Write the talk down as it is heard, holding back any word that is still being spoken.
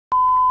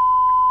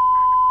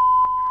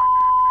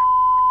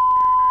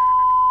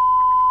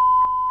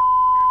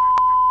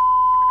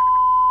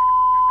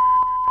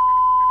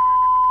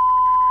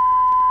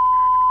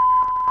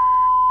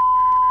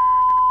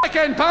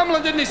again.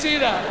 Pamela, didn't you see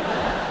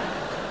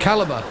that?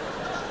 Calibre,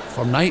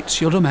 for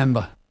nights you'll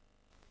remember.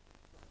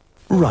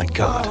 Right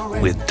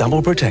Guard, with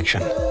double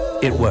protection.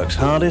 It works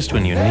hardest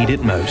when you need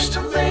it most.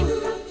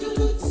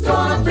 It's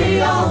gonna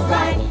be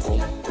alright.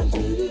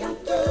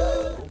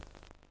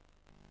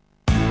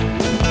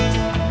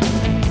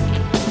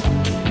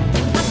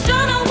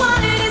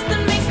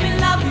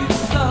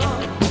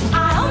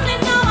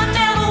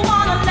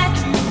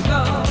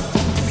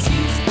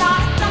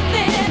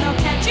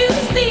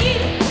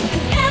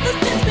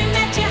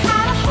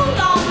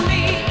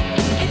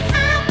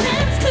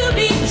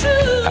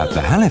 At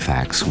the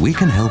Halifax, we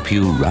can help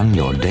you run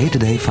your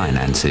day-to-day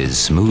finances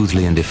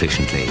smoothly and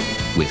efficiently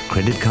with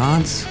credit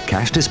cards,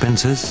 cash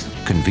dispensers,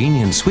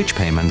 convenient switch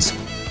payments,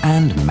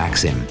 and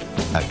Maxim,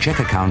 a check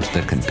account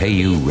that can pay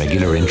you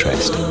regular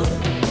interest.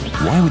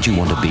 Why would you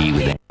want to be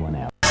with anyone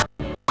else?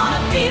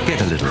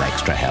 Get a little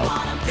extra help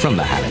from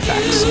the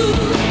Halifax.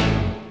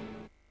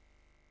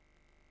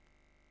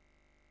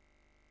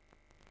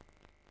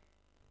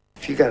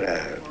 If you got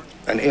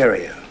an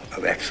area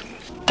of excellence,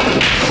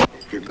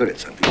 you're good at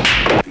something,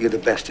 you're the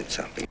best at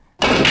something,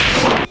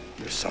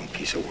 there's some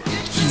piece of work.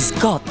 He's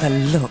got the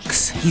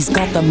looks, he's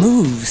got the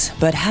moves,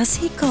 but has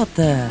he got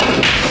the...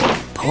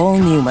 Paul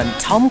Newman,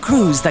 Tom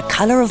Cruise, The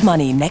Colour of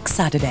Money, next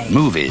Saturday.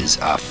 Movies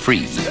are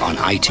free on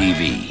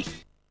ITV.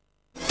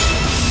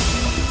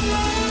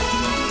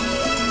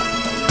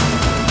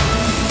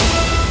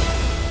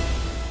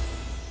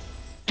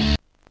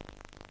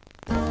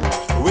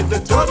 With the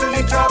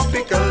totally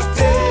tropical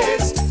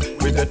taste,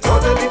 with the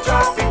totally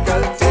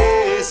tropical taste.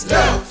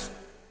 Love.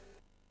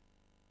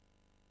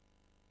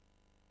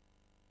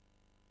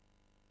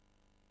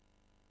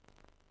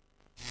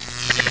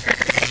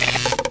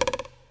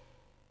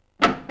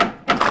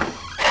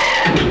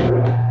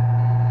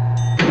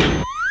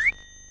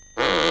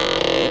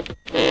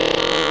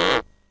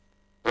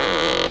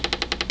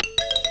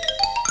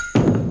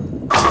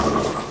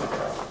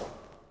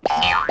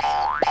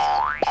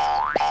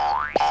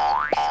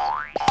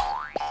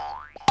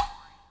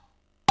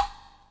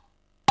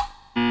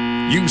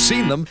 You've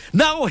seen them,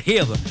 now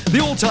hear them. The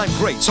all-time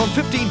greats on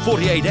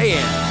 1548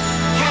 AM.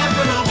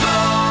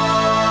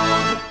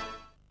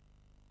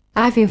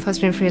 I've been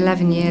fostering for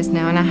 11 years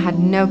now, and I had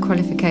no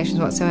qualifications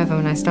whatsoever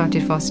when I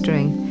started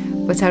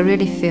fostering. But I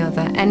really feel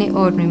that any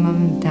ordinary mum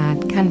and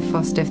dad can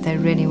foster if they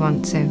really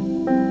want to.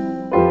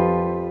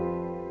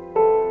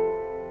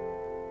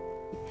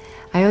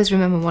 I always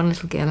remember one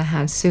little girl I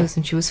had,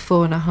 Susan. She was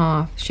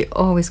 4.5. She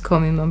always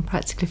called me mum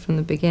practically from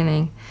the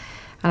beginning.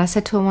 And I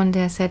said to her one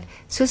day, I said,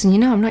 Susan, you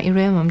know I'm not your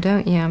real mum,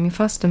 don't you? I'm your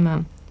foster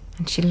mum.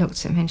 And she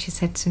looked at me and she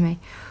said to me,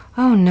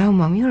 oh no,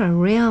 mum, you're a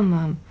real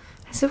mum.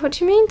 I said, what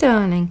do you mean,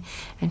 darling?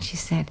 And she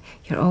said,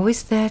 you're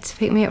always there to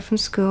pick me up from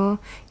school,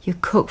 you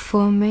cook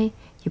for me,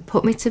 you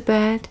put me to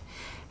bed,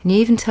 and you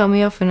even tell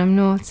me off when I'm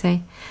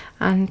naughty.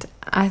 And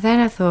then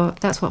I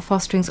thought, that's what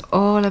fostering's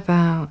all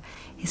about.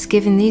 It's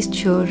giving these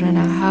children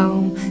a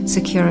home,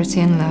 security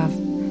and love.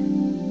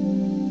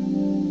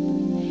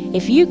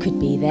 If you could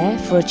be there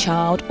for a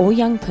child or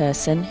young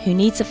person who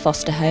needs a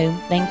foster home,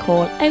 then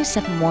call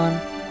 071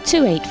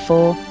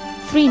 284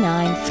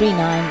 3939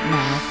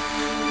 now.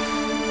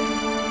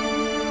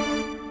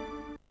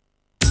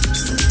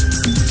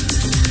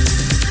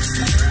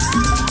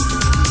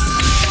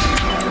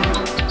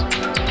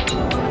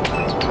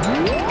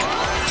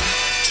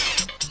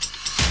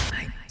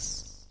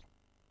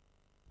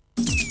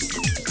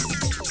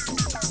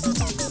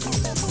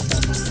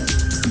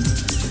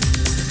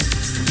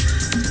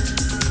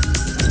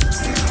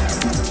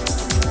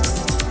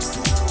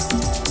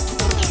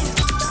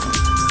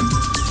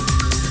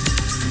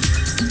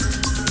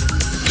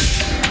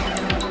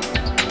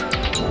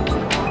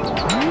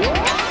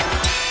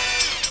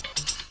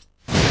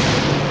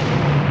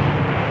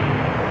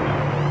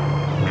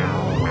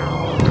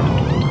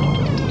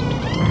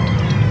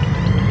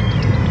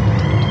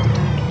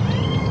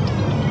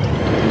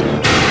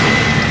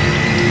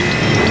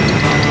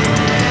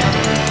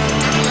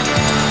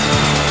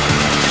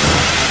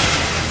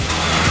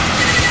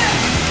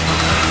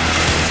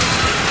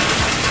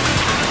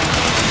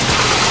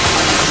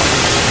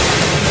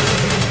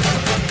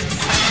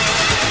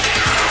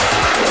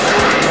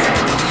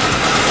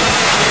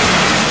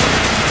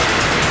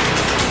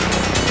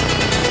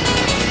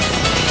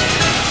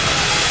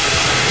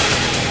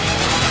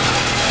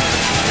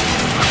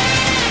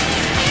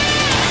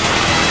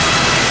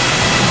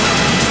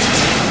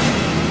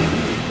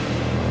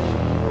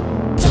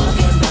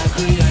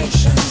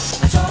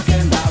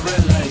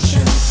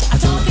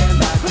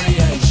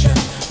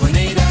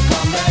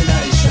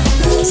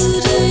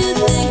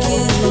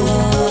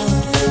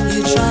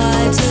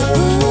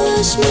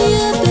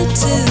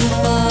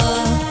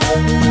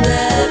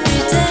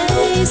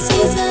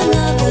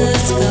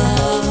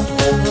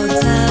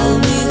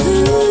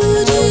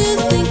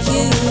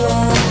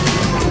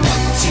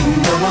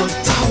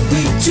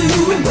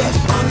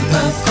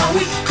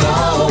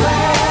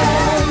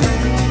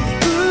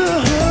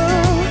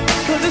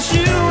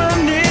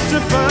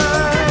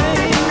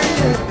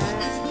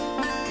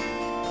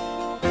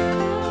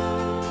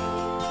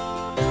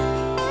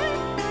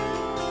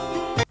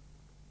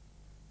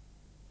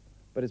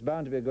 but it's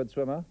bound to be a good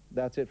swimmer.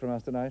 That's it from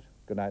us tonight.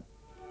 Good night.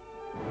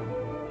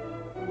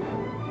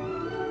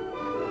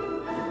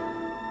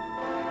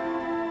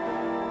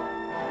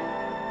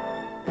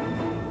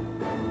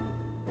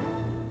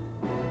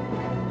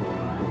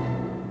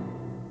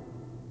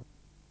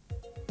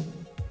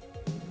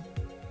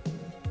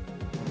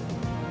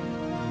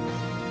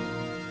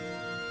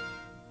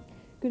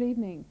 Good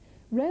evening.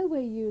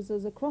 Railway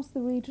users across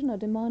the region are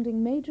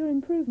demanding major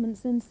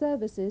improvements in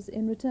services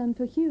in return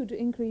for huge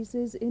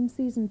increases in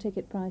season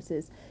ticket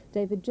prices.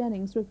 David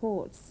Jennings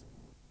reports.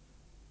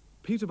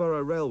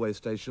 Peterborough railway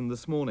station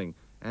this morning,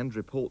 and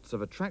reports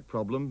of a track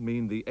problem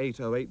mean the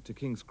 808 to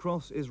King's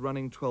Cross is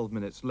running 12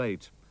 minutes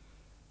late.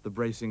 The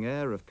bracing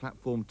air of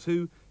Platform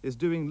 2 is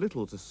doing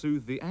little to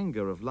soothe the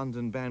anger of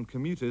London-bound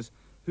commuters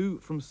who,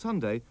 from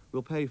Sunday,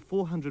 will pay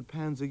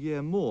 £400 a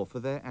year more for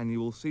their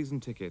annual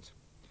season ticket.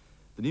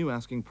 The new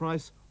asking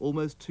price,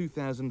 almost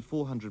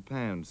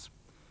 £2,400.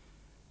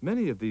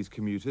 Many of these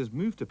commuters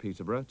moved to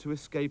Peterborough to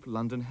escape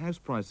London house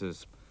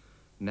prices.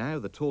 Now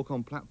the talk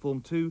on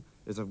Platform 2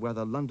 is of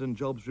whether London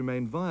jobs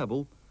remain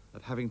viable,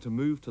 of having to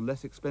move to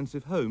less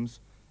expensive homes,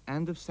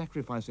 and of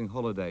sacrificing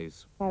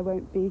holidays. I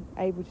won't be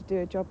able to do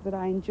a job that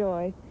I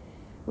enjoy,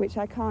 which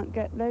I can't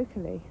get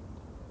locally.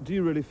 Do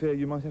you really fear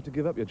you might have to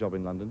give up your job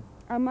in London?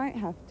 I might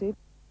have to.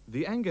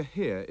 The anger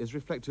here is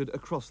reflected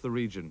across the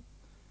region.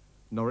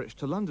 Norwich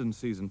to London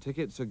season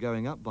tickets are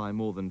going up by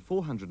more than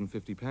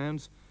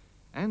 £450,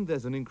 and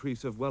there's an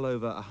increase of well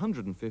over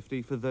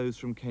 £150 for those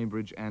from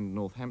Cambridge and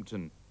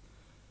Northampton.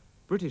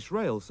 British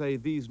Rail say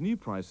these new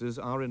prices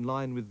are in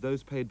line with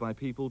those paid by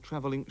people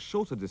travelling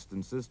shorter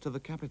distances to the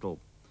capital.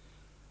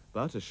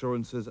 But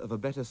assurances of a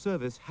better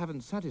service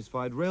haven't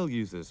satisfied rail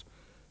users,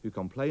 who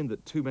complain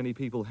that too many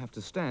people have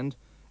to stand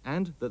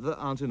and that there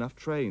aren't enough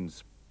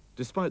trains.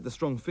 Despite the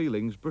strong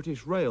feelings,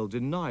 British Rail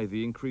deny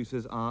the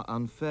increases are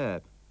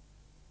unfair.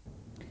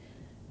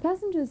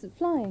 Passengers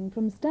flying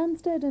from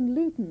Stansted and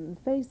Luton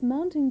face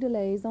mounting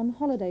delays on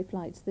holiday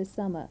flights this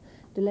summer.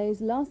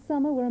 Delays last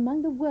summer were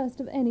among the worst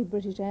of any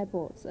British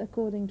airports,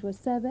 according to a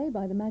survey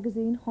by the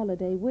magazine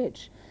Holiday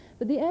Witch.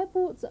 But the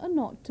airports are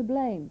not to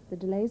blame. The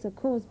delays are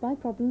caused by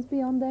problems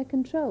beyond their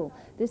control.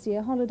 This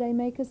year, holiday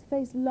makers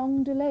face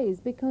long delays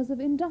because of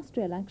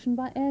industrial action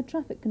by air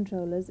traffic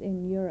controllers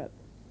in Europe.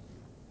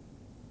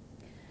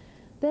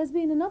 There's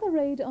been another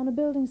raid on a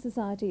building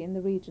society in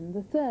the region,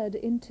 the third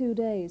in 2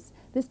 days.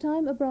 This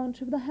time a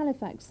branch of the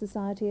Halifax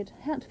Society at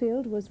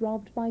Hatfield was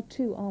robbed by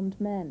 2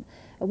 armed men.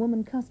 A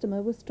woman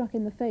customer was struck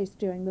in the face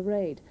during the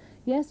raid.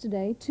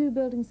 Yesterday, 2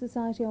 building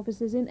society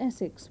offices in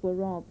Essex were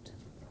robbed.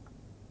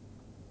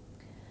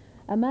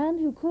 A man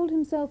who called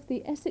himself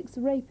the Essex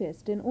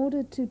Rapist in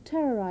order to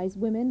terrorise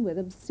women with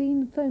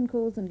obscene phone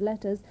calls and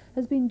letters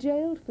has been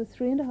jailed for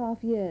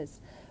 3.5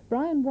 years.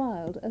 Brian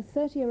Wilde, a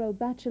 30-year-old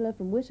bachelor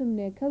from Witham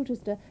near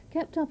Colchester,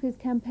 kept up his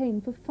campaign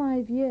for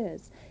 5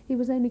 years. He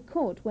was only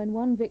caught when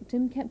one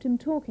victim kept him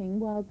talking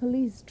while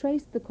police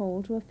traced the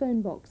call to a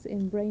phone box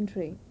in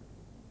Braintree.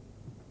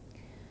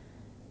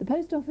 The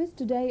Post Office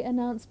today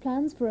announced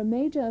plans for a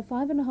major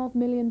 £5.5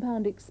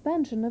 million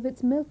expansion of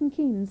its Milton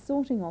Keynes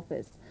sorting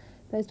office.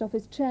 Post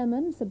Office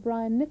Chairman Sir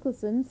Brian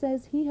Nicholson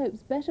says he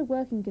hopes better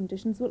working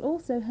conditions will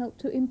also help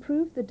to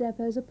improve the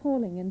depot's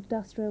appalling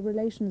industrial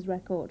relations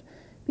record.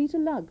 Peter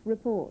Lugg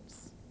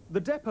reports. The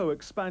depot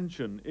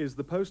expansion is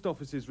the Post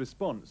Office's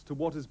response to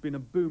what has been a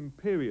boom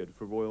period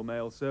for Royal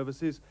Mail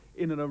services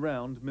in and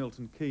around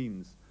Milton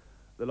Keynes.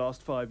 The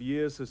last 5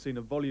 years has seen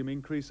a volume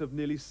increase of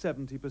nearly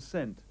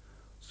 70%.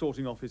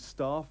 Sorting office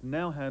staff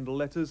now handle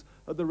letters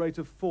at the rate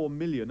of 4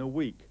 million a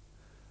week.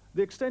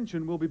 The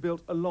extension will be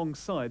built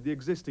alongside the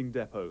existing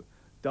depot,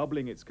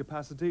 doubling its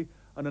capacity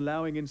and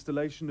allowing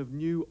installation of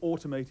new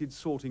automated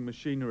sorting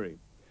machinery.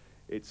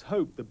 It's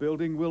hoped the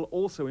building will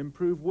also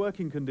improve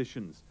working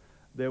conditions.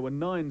 There were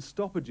 9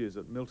 stoppages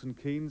at Milton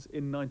Keynes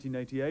in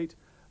 1988,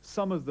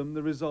 some of them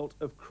the result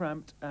of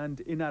cramped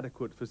and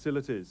inadequate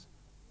facilities.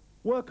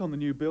 Work on the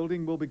new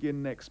building will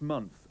begin next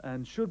month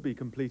and should be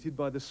completed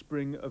by the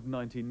spring of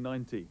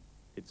 1990.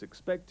 It's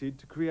expected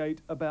to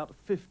create about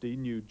 50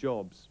 new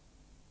jobs.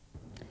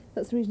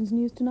 That's the region's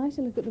news tonight.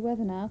 A look at the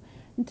weather now.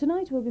 And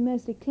tonight will be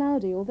mostly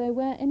cloudy, although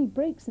where any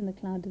breaks in the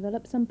cloud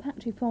develop, some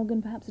patchy fog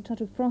and perhaps a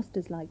touch of frost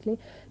is likely.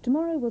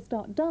 Tomorrow will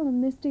start dull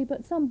and misty,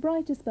 but some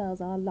brighter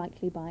spells are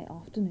likely by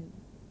afternoon.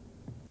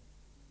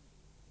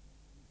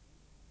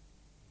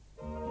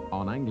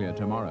 On Anglia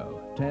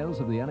tomorrow, tales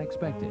of the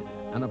unexpected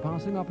and a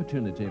passing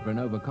opportunity for an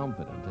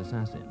overconfident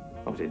assassin.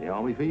 I was in the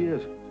army for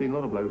years. Seen a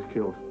lot of blokes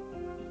killed.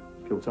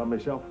 Killed some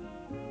myself.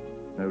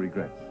 No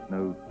regrets,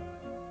 no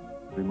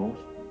remorse.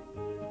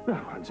 No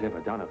one's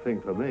ever done a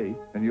thing for me.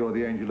 And you're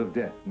the angel of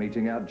death,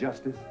 meting out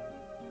justice?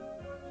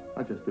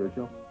 I just do a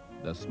job.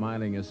 The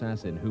smiling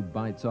assassin who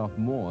bites off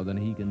more than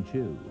he can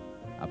chew.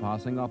 A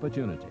passing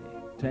opportunity.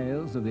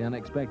 Tales of the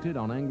unexpected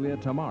on Anglia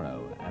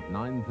tomorrow at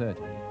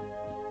 9:30.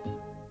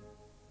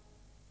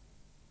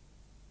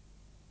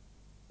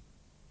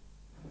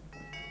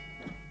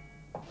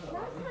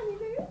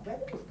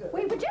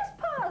 We were just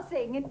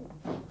passing and...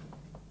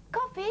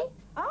 Coffee?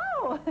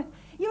 Oh,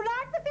 you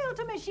like the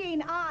filter machine?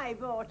 machine I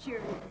bought you.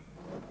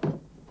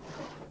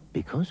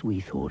 Because we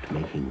thought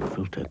making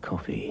filter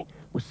coffee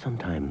was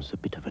sometimes a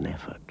bit of an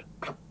effort,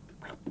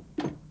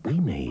 we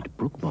made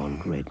Brook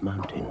Bond Red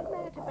Mountain.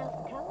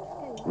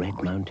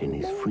 Red Mountain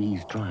is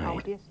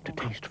freeze-dried to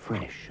taste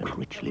fresh and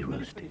richly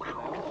roasted.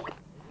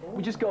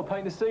 We just got to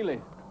paint the ceiling.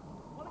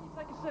 Why don't you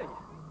take a seat?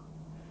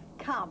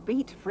 Can't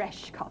beat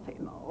fresh coffee,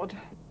 Maud.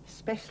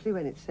 Especially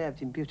when it's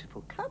served in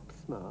beautiful cups,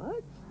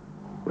 Maud.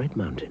 Red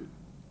Mountain.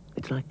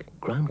 It's like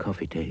ground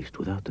coffee taste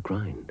without the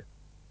grind.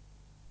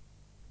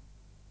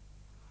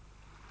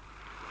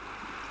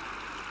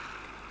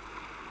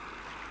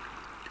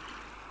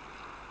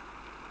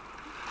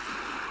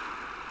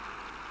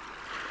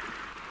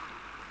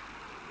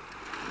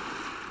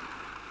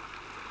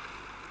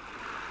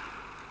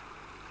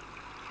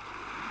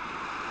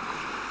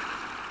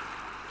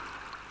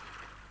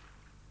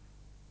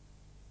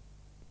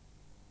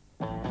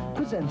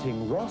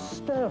 Presenting Ross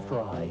Stir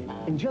Fry.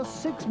 In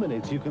just 6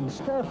 minutes, you can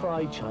stir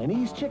fry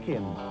Chinese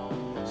chicken,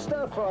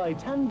 stir fry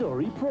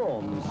tandoori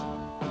prawns,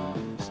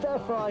 stir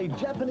fry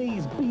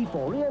Japanese beef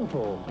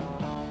oriental,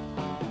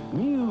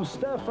 new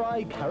stir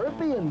fry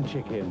Caribbean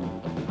chicken.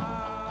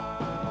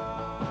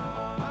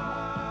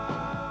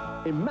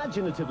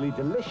 Imaginatively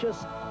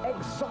delicious,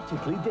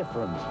 exotically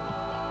different.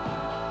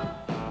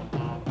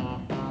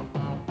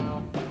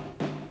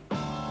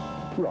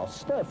 Ross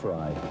Stir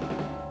Fry.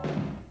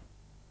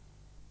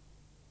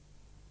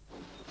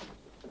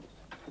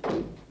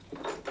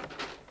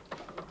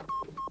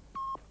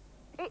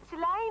 It's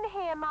Elaine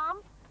here,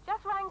 Mum.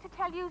 Just rang to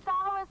tell you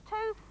Zara's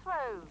tooth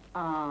through.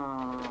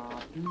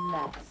 Ah,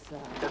 bless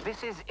her.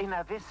 This is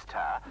Inner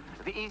Vista.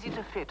 The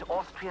easy-to-fit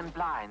Austrian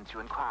blinds you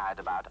inquired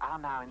about are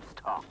now in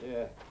stock.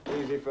 Yeah,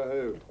 easy for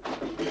who?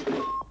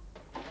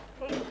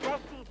 It's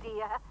Betty,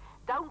 dear.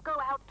 Don't go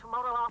out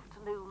tomorrow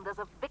afternoon. There's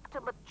a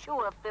Victor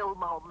Mature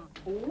film on.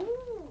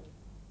 Ooh.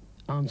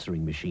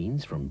 Answering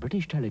machines from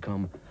British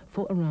Telecom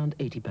for around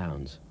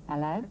 £80.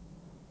 Hello?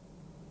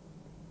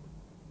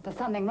 There's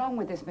something wrong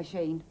with this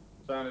machine.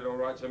 Sounded all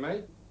right to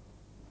me.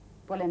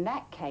 Well, in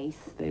that case...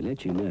 They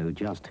let you know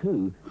just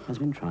who has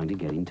been trying to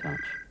get in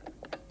touch.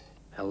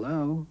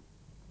 Hello?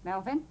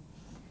 Melvin?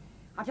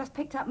 I've just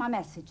picked up my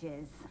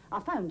messages. I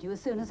phoned you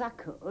as soon as I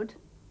could.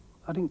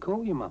 I didn't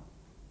call you, Mum.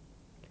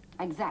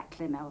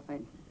 Exactly,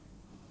 Melvin.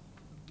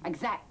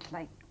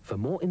 Exactly. For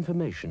more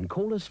information,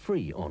 call us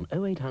free on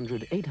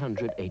 0800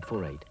 800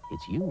 848.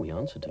 It's you we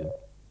answer to.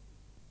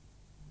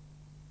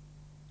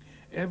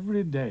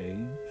 Every day,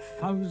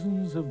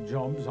 thousands of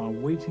jobs are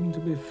waiting to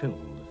be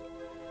filled.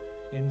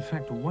 In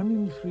fact, 1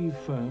 in 3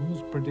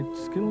 firms predict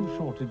skill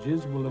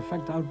shortages will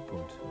affect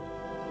output.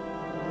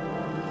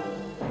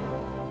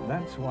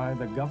 That's why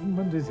the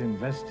government is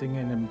investing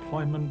in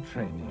employment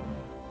training,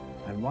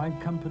 and why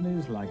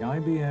companies like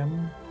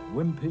IBM,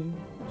 Wimpy,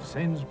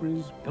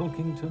 Sainsbury's,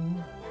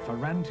 Pilkington,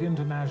 Ferranti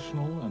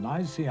International and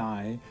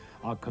ICI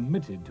are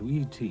committed to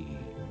ET.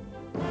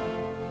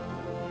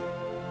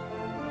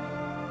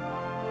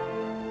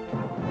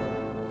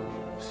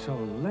 So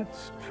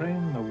let's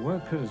train the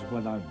workers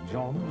without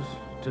jobs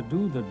to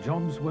do the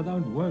jobs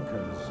without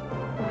workers.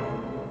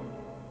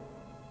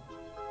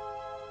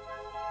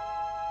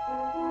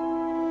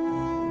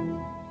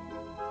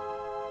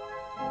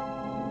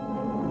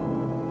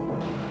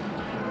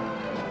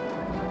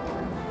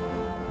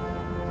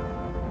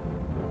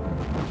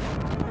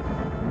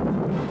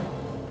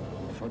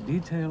 For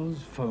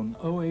details, phone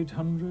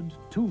 0800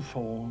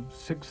 24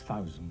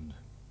 6000.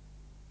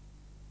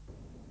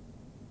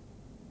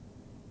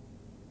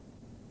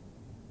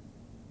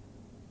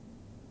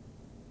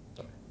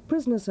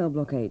 Prisoner Cell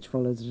Block H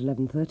follows at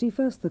 11:30.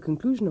 First, the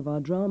conclusion of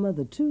our drama,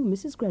 The Two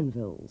Mrs.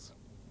 Grenvilles.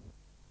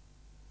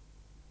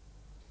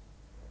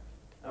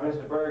 Now,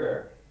 Mr.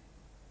 Berger,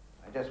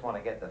 I just want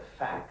to get the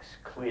facts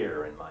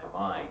clear in my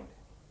mind.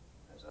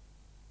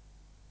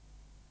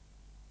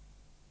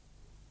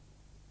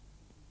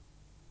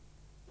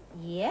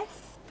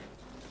 Yes?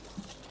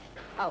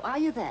 Oh, are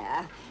you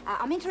there?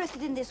 I'm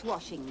interested in this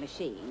washing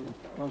machine.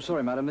 Oh, I'm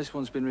sorry, madam, this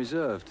one's been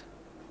reserved.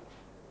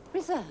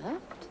 Reserved?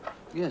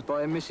 Yes,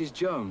 by a Mrs.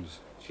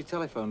 Jones. She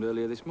telephoned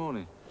earlier this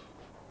morning.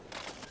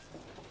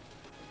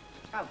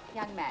 Oh,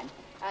 young man,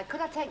 could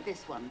I take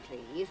this one,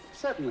 please?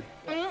 Certainly.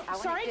 Yes, I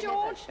want Sorry, it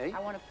George. delivered.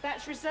 I want to...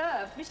 That's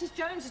reserved. Mrs.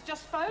 Jones has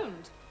just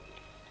phoned.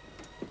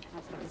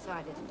 That's what I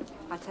decided.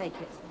 I take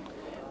it.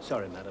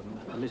 Sorry, madam.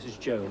 Mrs.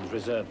 Jones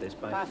reserved this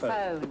by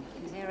phone.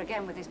 He's here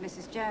again with his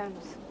Mrs.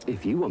 Jones.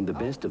 If you want the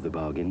best of the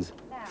bargains,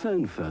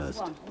 phone This first.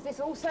 one. Is this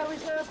also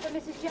reserved for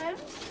Mrs.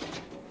 Jones?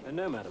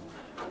 No, madam.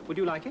 Would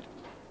you like it?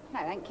 No,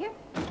 thank you.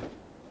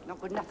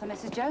 Not good enough for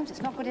Mrs. Jones.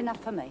 It's not good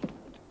enough for me.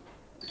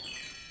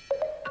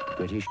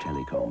 British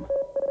Telecom.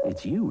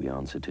 It's you we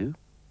answer to.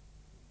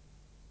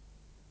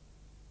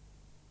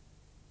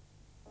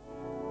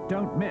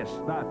 Don't miss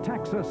the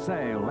Texas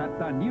sale at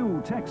the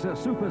new Texas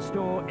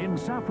Superstore in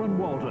Saffron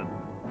Walden.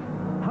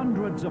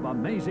 Hundreds of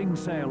amazing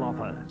sale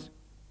offers.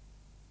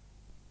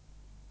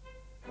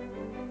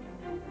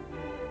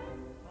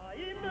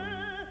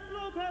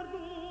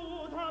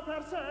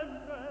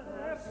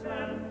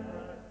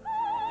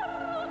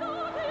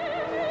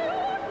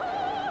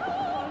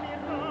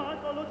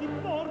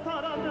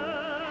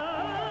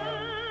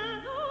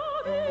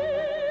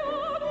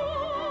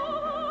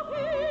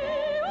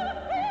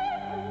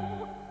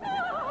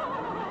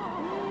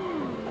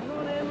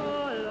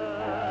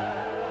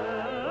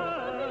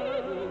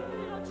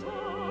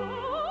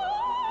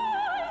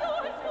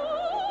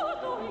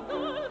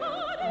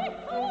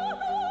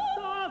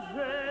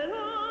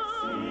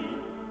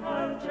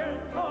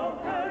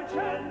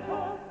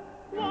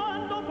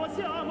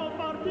 possiamo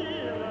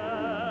partire.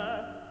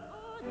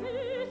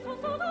 Adesso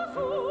sono su,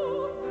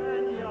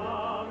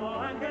 veniamo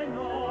anche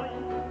noi.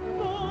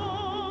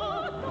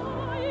 Ma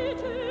dai,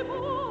 ci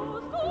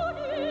posto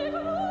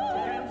dietro.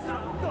 Senza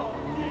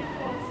tutti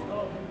posto.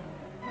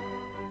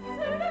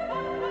 Se ne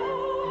vanno,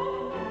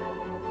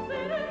 se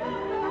ne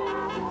vanno.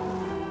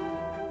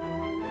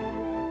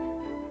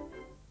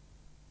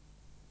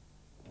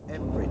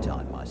 Every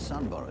time my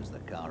son borrows the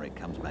car, it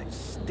comes back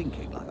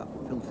stinking like a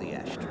filthy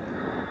ashtray.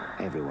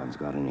 Everyone's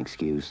got an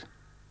excuse.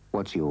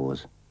 What's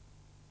yours?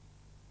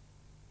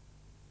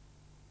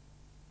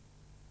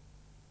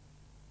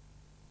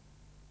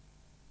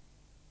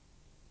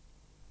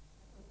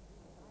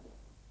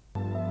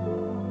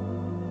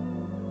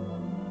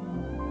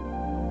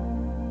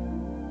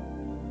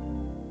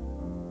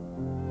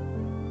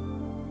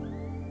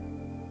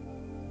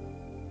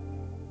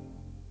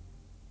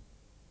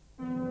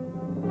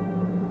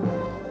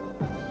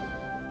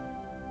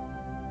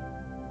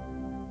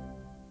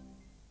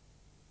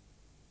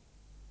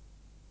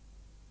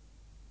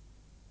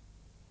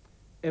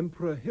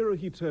 Emperor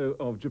Hirohito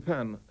of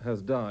Japan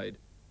has died.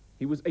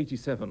 He was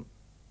 87.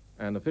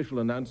 An official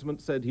announcement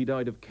said he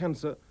died of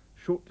cancer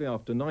shortly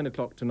after 9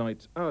 o'clock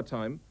tonight, our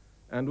time,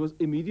 and was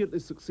immediately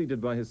succeeded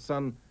by his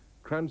son,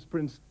 Crown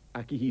Prince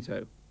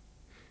Akihito.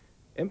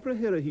 Emperor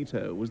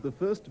Hirohito was the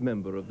first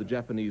member of the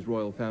Japanese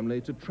royal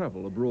family to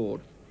travel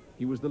abroad.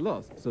 He was the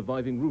last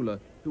surviving ruler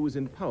who was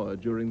in power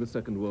during the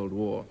Second World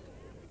War.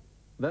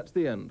 That's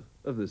the end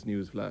of this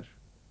news flash.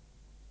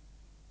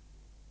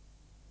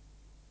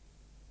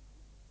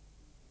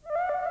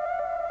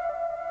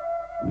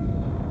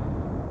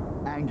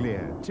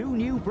 Anglia, 2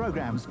 new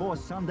programs for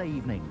Sunday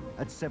evening.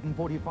 At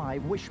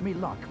 7:45, wish me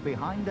luck.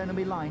 Behind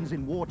enemy lines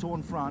in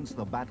war-torn France,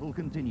 the battle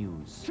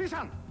continues.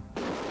 I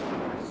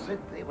said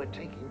they were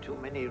taking too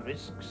many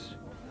risks.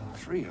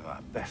 3 of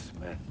our best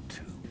men,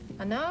 too.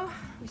 And now,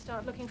 we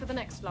start looking for the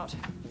next lot.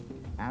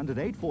 And at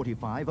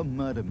 8:45, a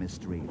murder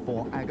mystery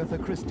for Agatha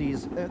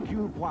Christie's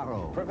Hercule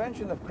Poirot.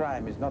 Prevention of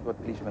crime is not what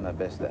policemen are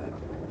best at.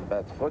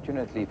 But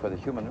fortunately for the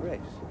human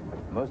race,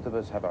 most of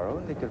us have our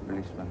own little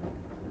policeman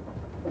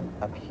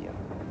up here.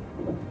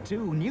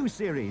 2 new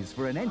series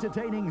for an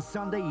entertaining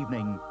Sunday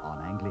evening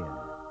on Anglia.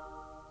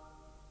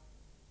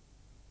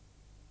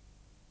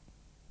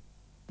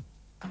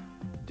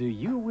 Do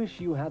you wish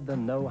you had the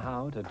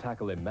know-how to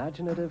tackle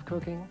imaginative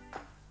cooking?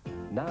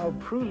 Now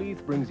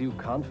Pruleith brings you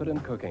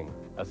Confident Cooking,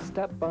 a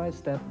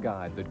step-by-step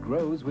guide that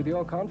grows with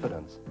your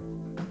confidence.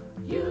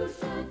 You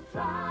should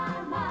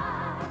try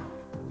my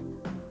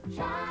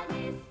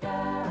Chinese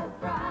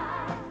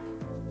stir-fry,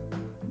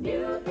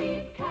 new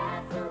beef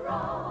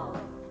casserole,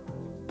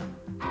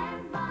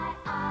 and my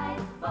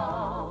ice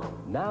bowl.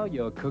 Now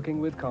you're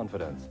cooking with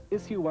confidence.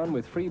 Issue one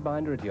with free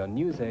binder at your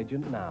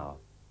newsagent now.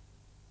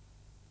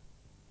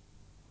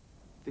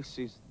 This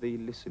is the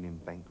listening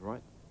bank,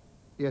 right?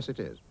 Yes, it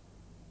is.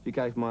 You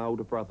gave my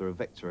older brother a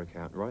Vector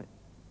account, right?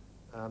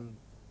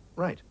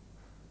 Right.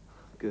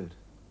 Good.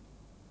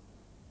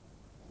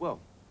 Well,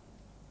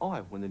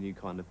 I want a new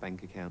kind of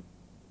bank account.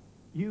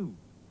 You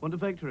want a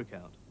Vector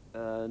account?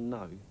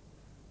 No.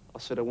 I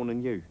said I want a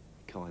new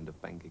kind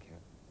of bank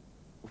account.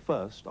 Well,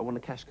 first, I want a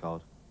cash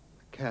card.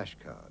 A cash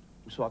card?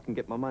 So I can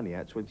get my money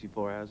out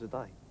 24 hours a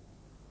day.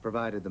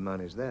 Provided the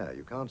money's there.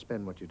 You can't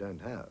spend what you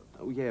don't have.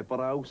 Oh, yeah, but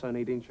I also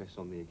need interest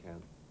on the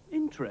account.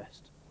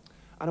 Interest?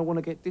 And I want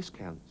to get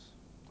discounts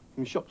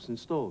from shops and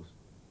stores.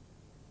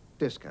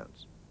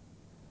 Discounts?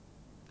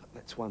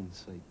 That's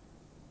 1C.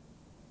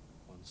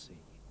 1C.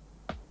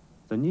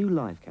 The new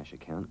Live Cash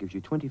account gives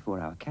you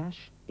 24-hour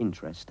cash,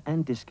 interest,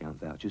 and discount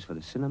vouchers for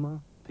the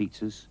cinema,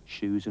 pizzas,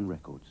 shoes, and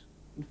records.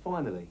 And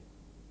finally,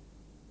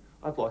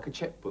 I'd like a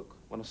checkbook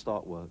when I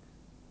start work.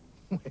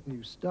 When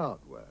you start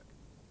work?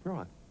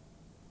 Right.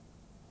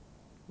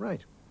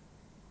 Right.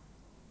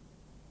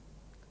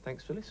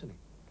 Thanks for listening.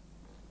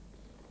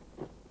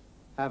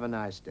 Have a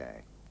nice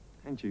day.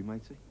 And you,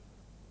 matey.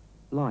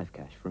 Live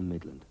Cash from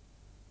Midland,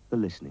 the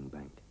listening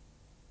bank.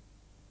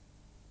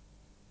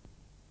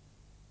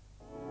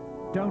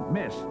 Don't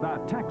miss the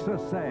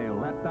Texas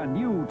sale at the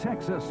new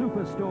Texas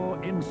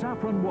Superstore in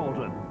Saffron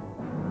Walden.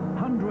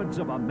 Hundreds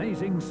of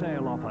amazing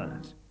sale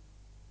offers.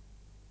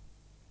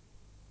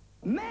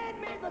 Man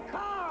made the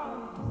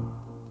car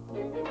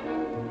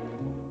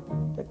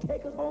to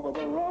take us over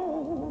the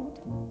road.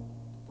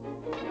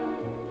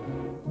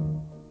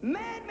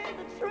 Man made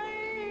the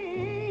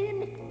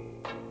train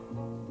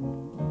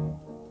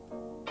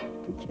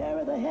to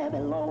carry the heavy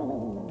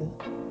load.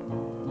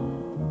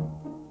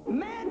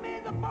 Man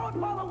made the boat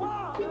for the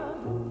water,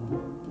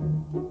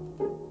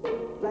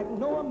 like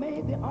Noah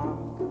made the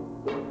ark.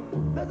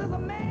 This is a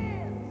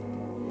man's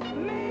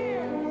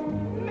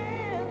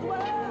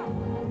world.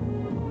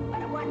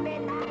 But it wouldn't be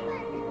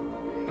nothing.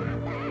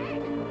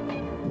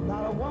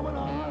 Not a woman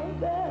or a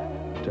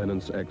girl.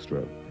 Tennant's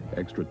Extra.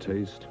 Extra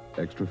taste,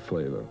 extra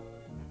flavor.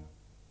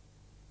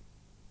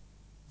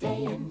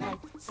 Day and night,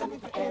 something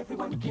for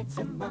everyone, kids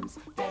and mums,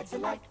 dads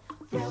alike.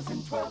 Thrills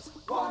and twirls,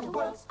 water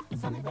worlds,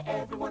 something for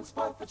everyone,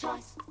 spoiled for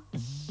choice.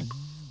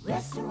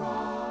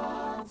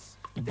 Restaurants,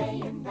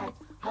 day and night,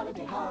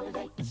 holiday,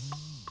 holiday.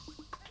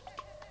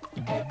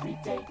 Every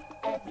day,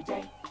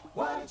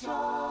 what a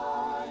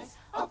choice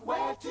of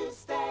where to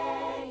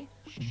stay.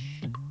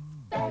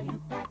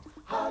 Value-packed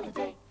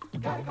holiday,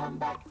 gotta come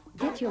back.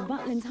 Get your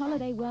Butlins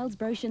Holiday Worlds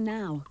brochure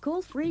now.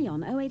 Call free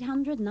on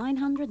 0800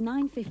 900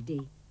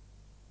 950.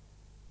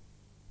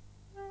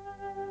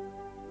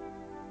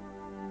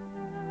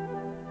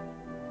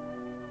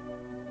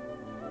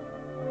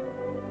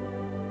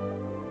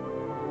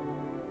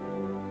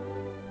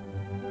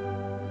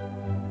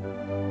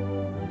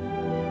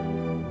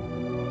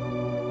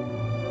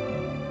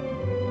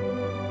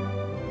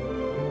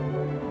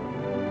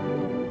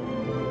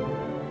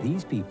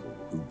 These people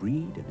who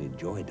breed and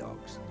enjoy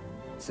dogs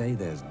say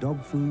there's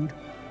dog food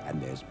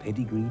and there's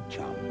pedigreed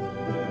chum.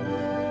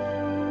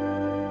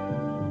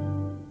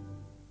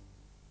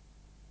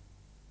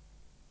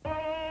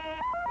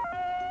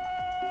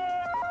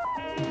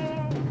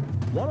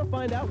 Want to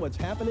find out what's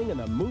happening in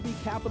the movie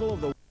capital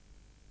of the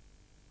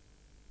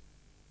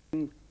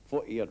world?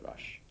 For Ear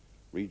Rush.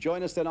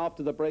 Rejoin us then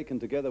after the break,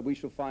 and together we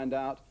shall find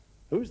out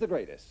who's the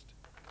greatest.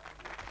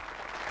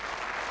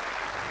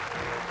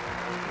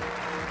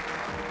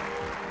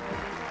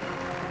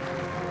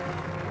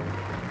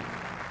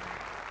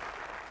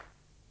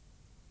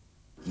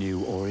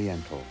 New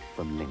Oriental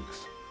from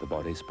Lynx, the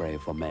body spray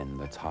for men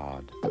that's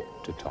hard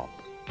to top.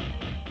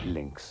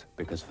 Lynx,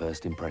 because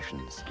first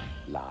impressions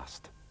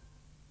last.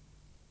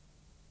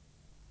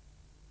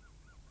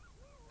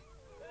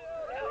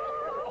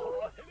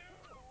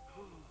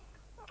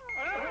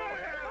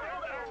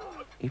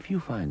 If you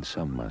find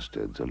some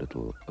mustards a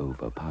little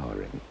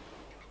overpowering,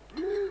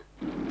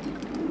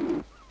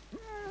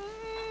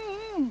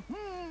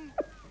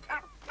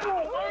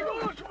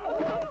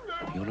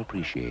 you'll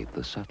appreciate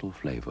the subtle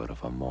flavor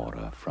of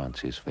Amora,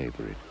 France's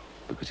favorite,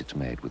 because it's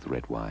made with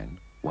red wine,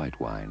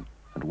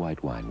 and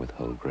white wine with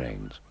whole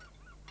grains.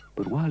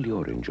 But while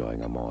you're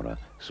enjoying Amora,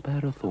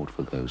 spare a thought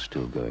for those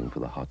still going for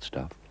the hot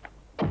stuff.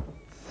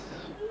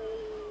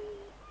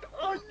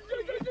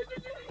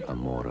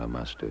 Amora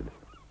mustard.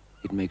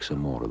 It makes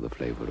Amora the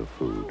flavor of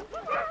food.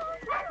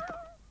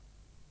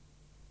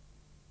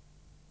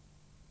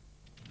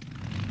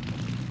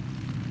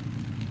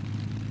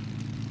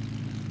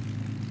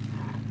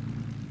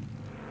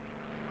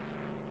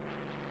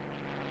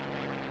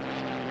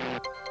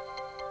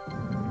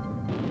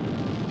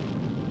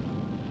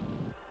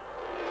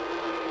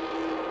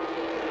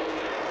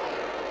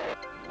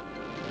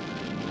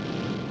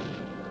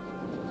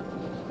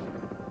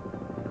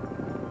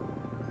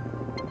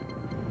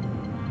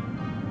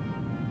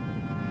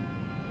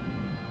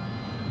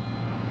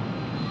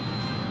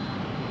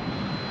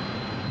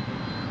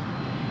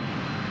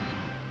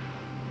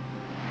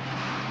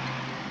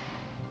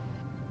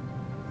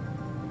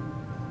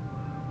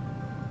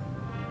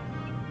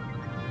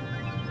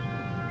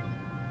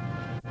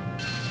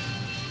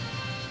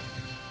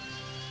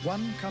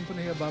 One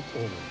company above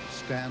all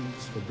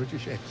stands for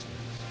British excellence.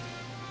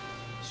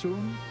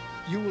 Soon,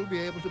 you will be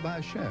able to buy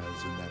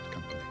shares in that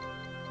company.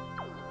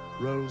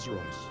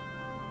 Rolls-Royce.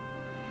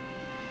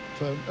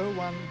 Phone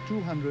 01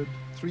 200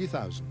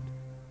 3000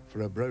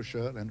 for a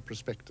brochure and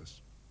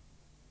prospectus.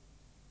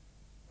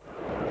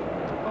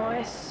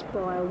 I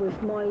spy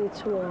with my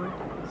little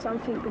eye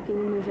something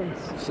beginning with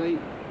S. See?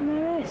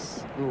 No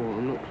S. Oh,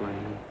 I'm not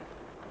playing.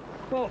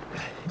 Well,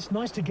 it's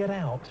nice to get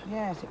out.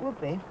 Yes, it would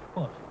be.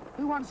 What?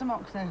 Who wants some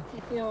oxo?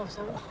 Yeah,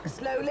 some.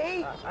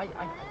 Slowly.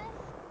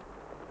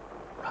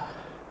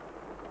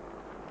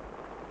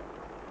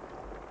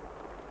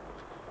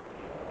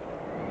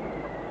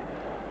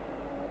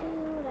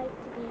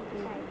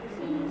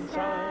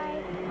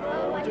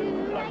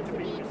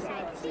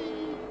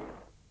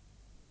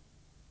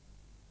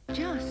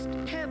 Just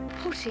kept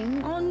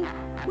putting on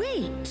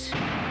weight.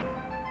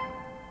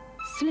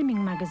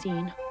 Slimming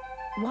magazine.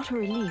 What a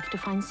relief to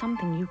find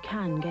something you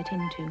can get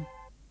into.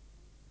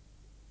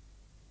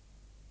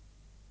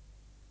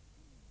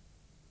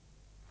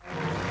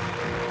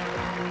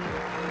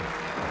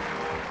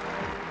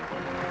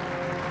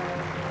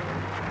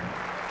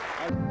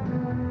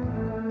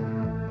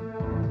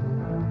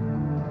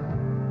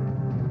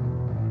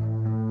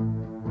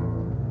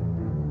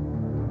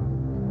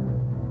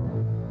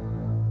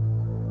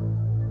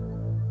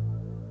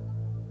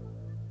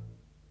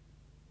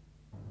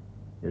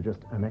 You're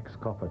just an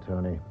ex-cop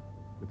attorney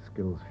with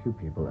skills few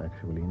people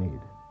actually need.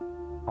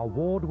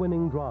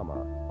 Award-winning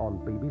drama on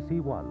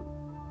BBC One.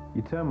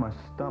 You turn my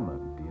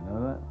stomach, do you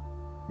know that?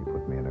 You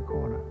put me in a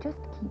corner. Just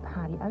keep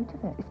Harry out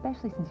of it,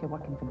 especially since you're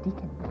working for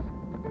Deacon.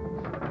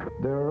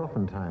 There are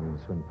often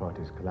times when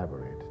parties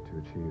collaborate to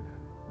achieve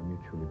a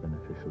mutually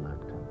beneficial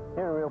act.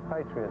 You're a real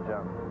patriot,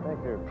 John.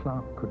 Thank you.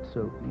 Clark could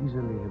so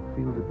easily have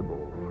fielded the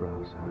ball for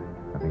our side.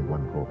 I think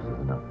one corpse is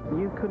enough.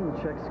 You couldn't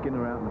check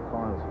Skinner out in the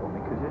files for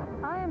me, could you?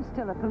 I am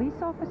still a police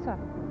officer.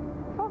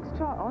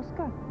 Foxtrot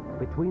Oscar.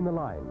 Between the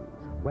Lines,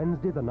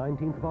 Wednesday the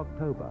 19th of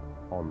October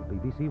on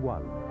BBC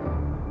One.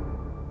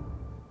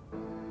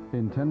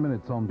 In 10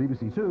 minutes on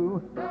BBC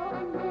Two,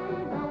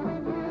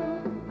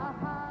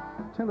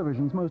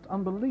 television's most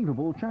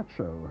unbelievable chat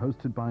show,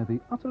 hosted by the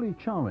utterly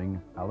charming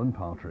Alan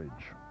Partridge.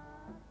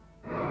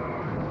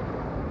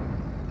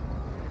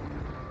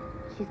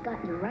 She's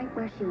got you right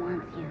where she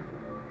wants you,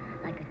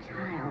 like a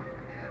child.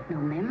 No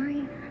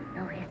memory,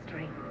 no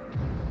history.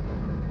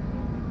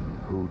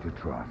 Who to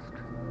trust?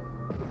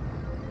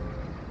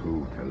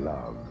 Who to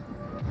love?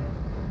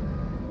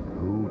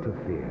 Who to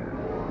fear?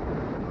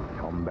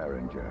 Tom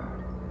Berenger,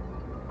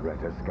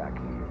 Greta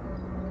Scacchi,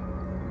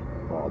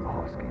 Bob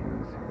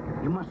Hoskins.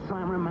 You must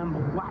try and remember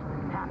what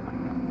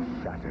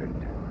happened. Shattered.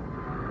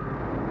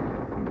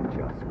 In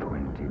just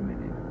 20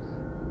 minutes.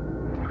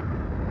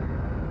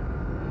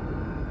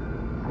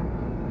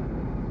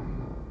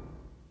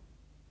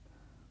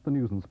 The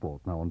news and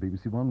sport now on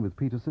BBC One with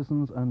Peter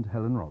Sissons and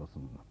Helen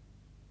Rollison.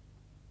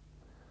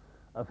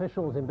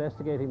 Officials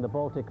investigating the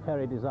Baltic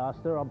ferry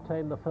disaster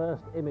obtained the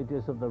first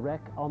images of the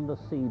wreck on the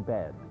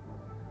seabed.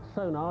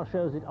 Sonar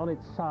shows it on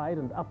its side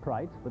and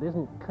upright, but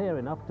isn't clear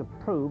enough to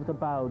prove the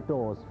bow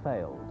doors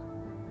failed.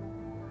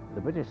 The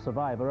British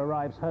survivor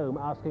arrives home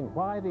asking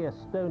why the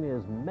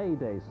Estonia's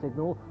Mayday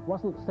signal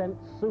wasn't sent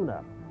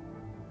sooner.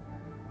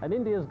 And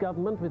India's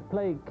government, with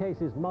plague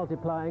cases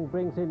multiplying,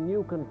 brings in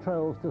new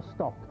controls to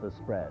stop the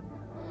spread.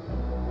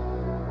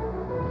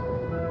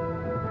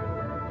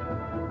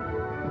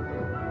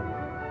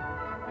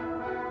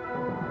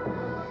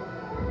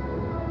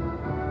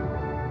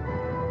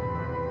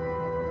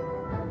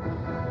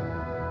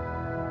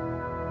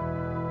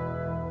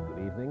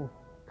 Good evening.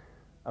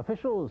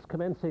 Officials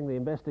commencing the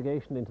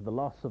investigation into the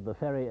loss of the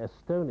ferry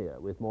Estonia,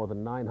 with more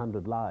than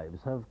 900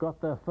 lives, have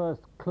got their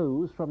first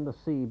clues from the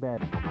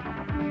seabed.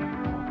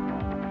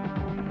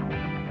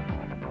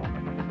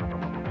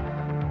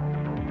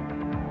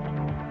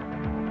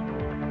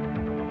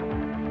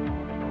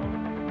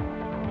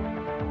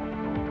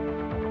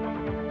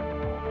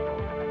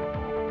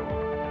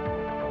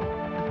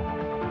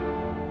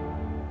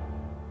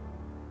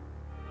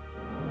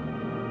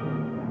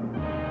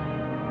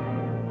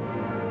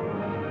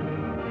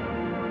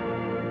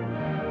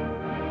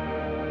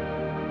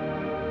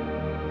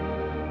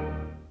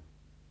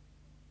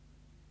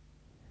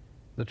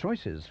 The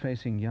choices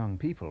facing young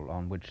people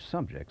on which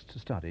subjects to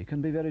study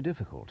can be very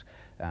difficult,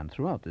 and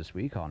throughout this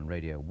week on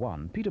Radio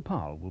 1, Peter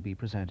Powell will be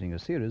presenting a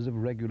series of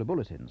regular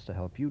bulletins to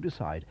help you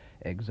decide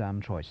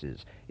exam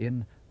choices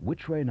in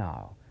Which Way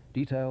Now?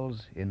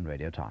 Details in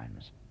Radio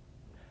Times.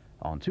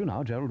 On 2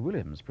 Now, Gerald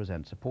Williams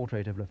presents a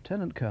portrait of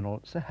Lieutenant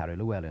Colonel Sir Harry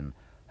Llewellyn,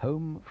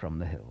 home from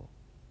the hill.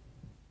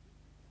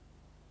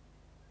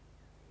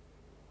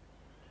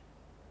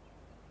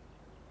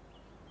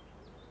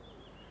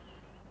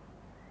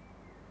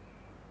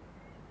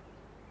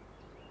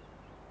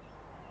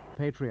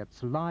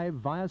 Patriots live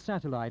via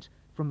satellite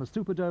from the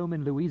Superdome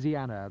in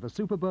Louisiana, the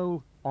Super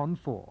Bowl on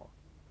 4.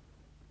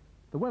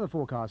 The weather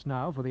forecast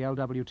now for the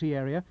LWT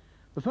area.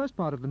 The first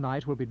part of the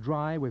night will be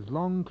dry with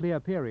long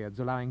clear periods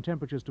allowing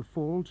temperatures to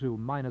fall to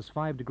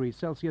 -5 degrees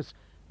Celsius,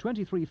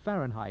 23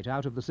 Fahrenheit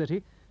out of the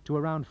city, to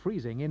around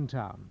freezing in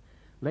town.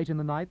 Late in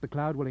the night the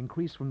cloud will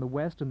increase from the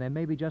west and there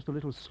may be just a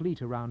little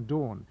sleet around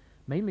dawn,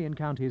 mainly in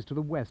counties to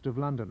the west of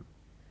London.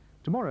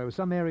 Tomorrow,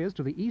 some areas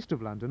to the east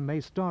of London may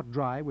start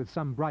dry with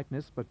some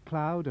brightness, but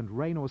cloud and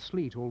rain or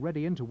sleet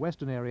already into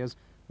western areas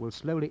will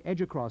slowly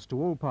edge across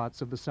to all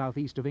parts of the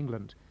southeast of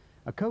England.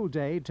 A cold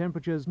day,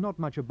 temperatures not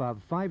much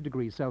above 5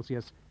 degrees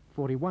Celsius,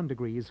 41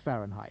 degrees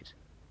Fahrenheit.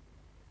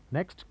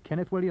 Next,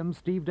 Kenneth Williams,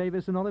 Steve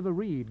Davis and Oliver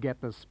Reed get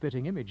the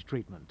spitting image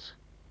treatment.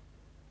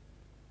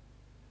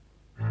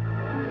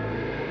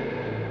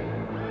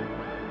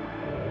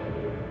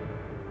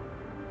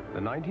 The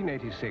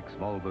 1986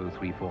 Volvo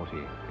 340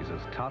 is as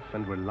tough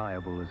and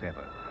reliable as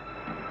ever.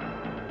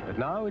 But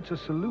now it's a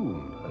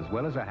saloon as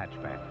well as a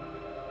hatchback.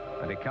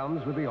 And it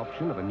comes with the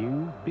option of a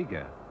new,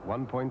 bigger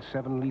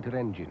 1.7-litre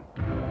engine.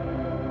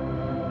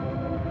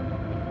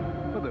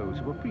 For those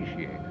who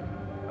appreciate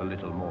a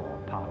little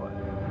more power.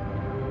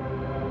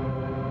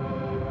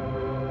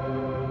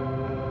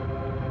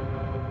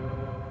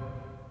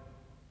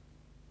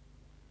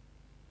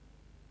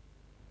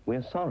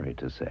 We're sorry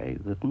to say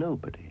that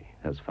nobody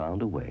has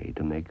found a way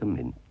to make a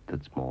mint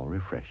that's more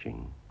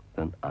refreshing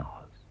than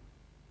ours.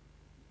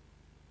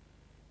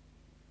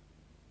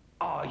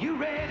 Are you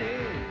ready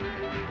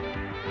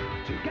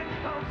to get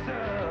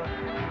closer?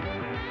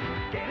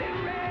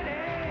 Getting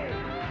ready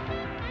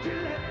to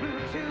let blue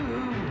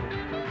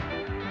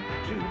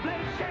to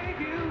blade shave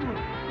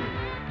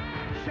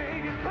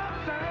you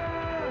closer.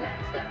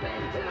 Let's step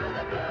into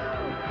the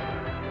blue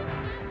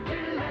to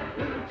let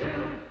blue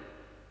too.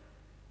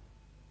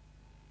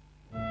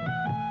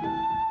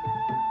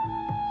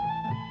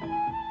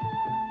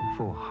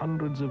 For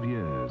hundreds of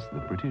years, the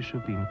British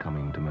have been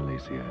coming to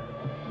Malaysia.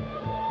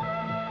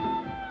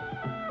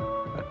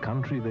 A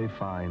country they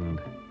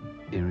find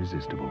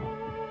irresistible.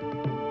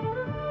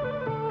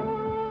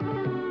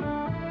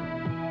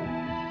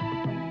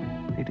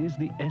 It is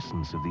the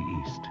essence of the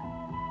East,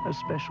 a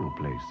special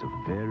place of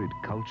varied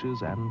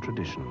cultures and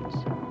traditions.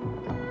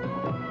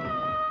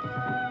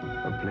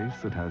 A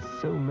place that has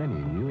so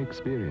many new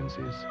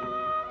experiences.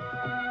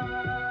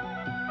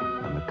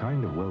 And the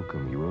kind of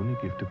welcome you only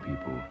give to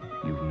people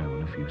you've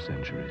known a few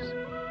centuries.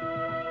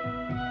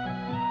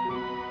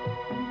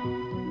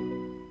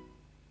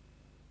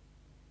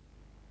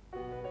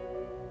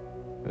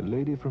 A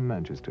lady from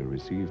Manchester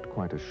received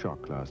quite a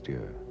shock last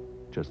year,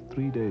 just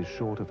 3 days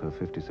short of her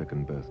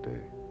 52nd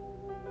birthday.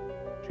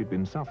 She'd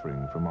been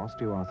suffering from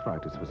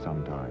osteoarthritis for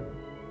some time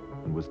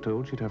and was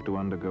told she'd have to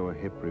undergo a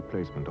hip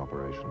replacement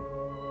operation.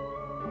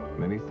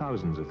 Many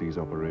thousands of these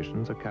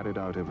operations are carried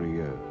out every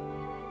year,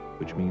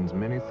 which means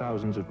many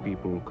thousands of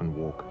people can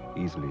walk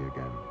easily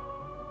again.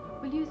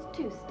 We'll use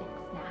 2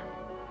 sticks now.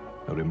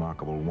 A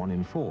remarkable 1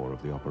 in 4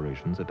 of the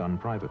operations are done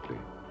privately.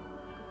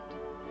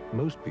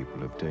 Most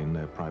people obtain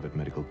their private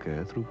medical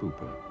care through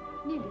Bupa.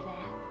 Nearly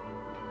there.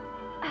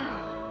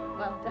 Oh,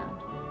 well done.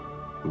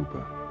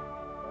 Bupa.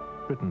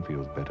 Britain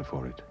feels better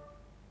for it.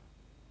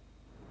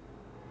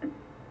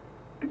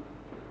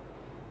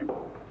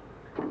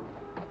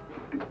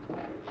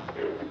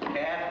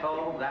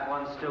 Careful, that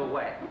one's still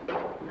wet.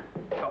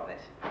 Drop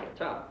this.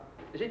 Tom,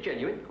 is it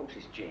genuine? Of course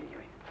it's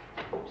genuine.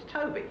 It's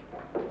Toby.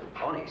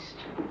 Honest.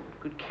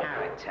 Good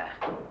character.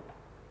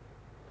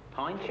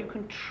 Pints you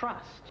can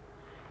trust.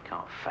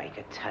 Can't fake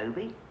a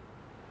Toby.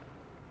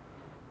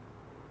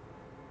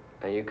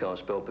 And you can't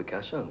spell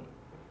Picasso.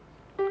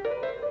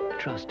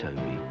 Trust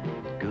Toby.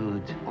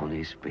 Good,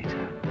 honest,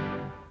 bitter.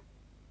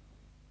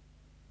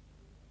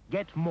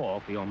 Get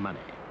more for your money.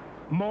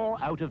 More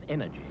out of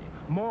energy.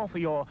 More for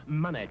your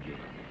money.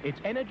 It's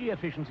Energy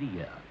Efficiency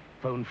Year.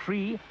 Phone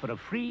free for a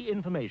free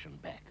information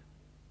pack.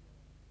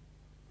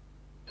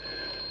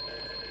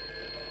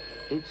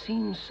 It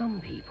seems some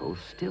people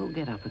still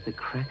get up at the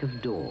crack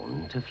of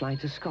dawn to fly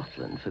to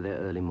Scotland for their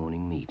early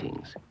morning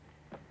meetings.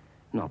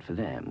 Not for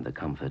them the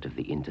comfort of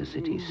the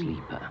intercity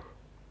sleeper.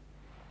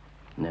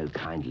 No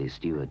kindly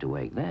steward to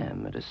wake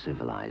them at a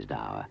civilized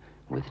hour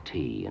with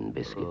tea and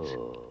biscuits.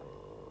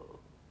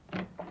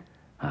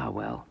 Ah,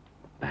 well,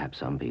 perhaps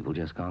some people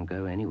just can't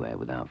go anywhere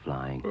without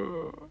flying.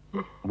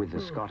 With the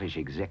Scottish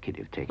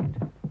executive ticket,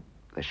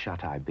 the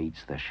shut-eye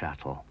beats the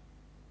shuttle.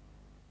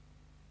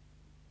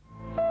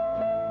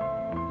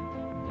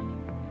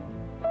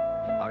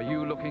 Are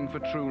you looking for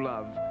true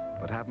love,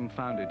 but haven't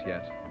found it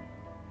yet?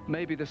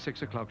 Maybe the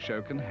 6 o'clock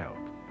show can help.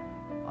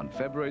 On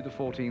February the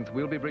 14th,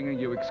 we'll be bringing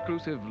you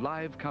exclusive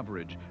live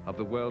coverage of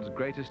the world's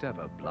greatest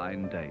ever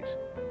blind date.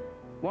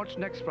 Watch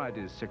next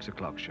Friday's 6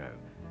 o'clock show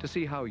to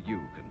see how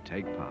you can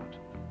take part.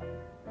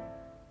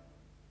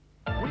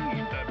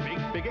 Read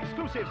the big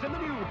exclusives in the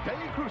new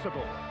Daily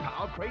Crucible.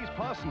 Our Craze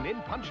Parson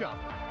in Punch-Up.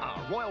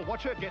 Our Royal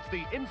Watcher gets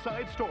the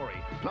inside story,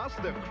 plus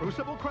the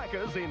Crucible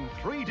crackers in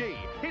 3D.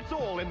 It's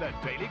all in the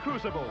Daily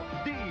Crucible,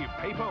 the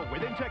paper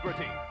with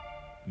integrity.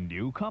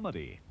 New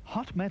comedy,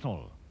 Hot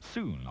Metal,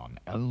 soon on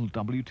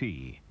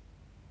LWT.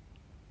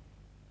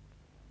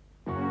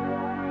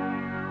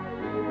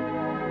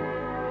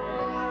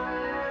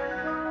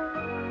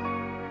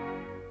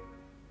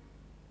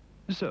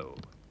 So,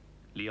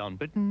 Leon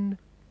Britton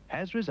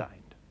has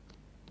resigned.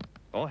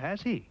 Or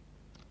has he?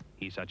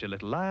 He's such a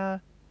little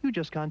liar, you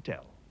just can't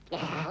tell.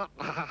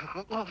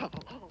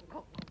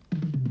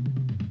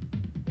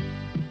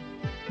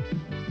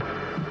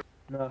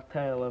 No,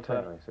 tail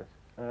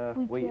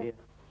of wheat.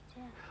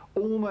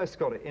 Almost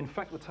got it. In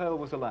fact, the tail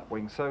was a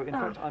lapwing. So, in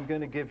fact, I'm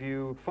going to give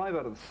you 5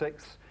 out of the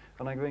 6,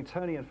 and I'm giving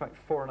Tony, in fact,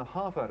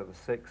 4.5 out of the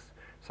 6.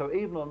 So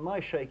even on my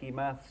shaky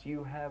maths,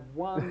 you have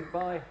won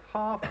by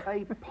half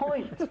a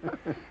point.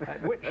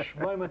 At which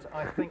moment,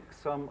 I think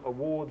some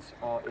awards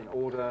are in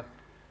order.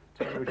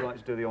 Tony, would you like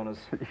to do the honours?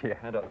 Yeah.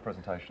 Hand out the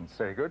presentations.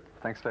 Very good.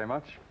 Thanks very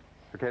much.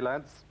 Okay,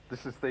 lads,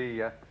 this is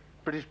the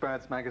British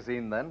Birds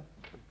magazine then.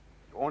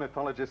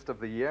 Ornithologist of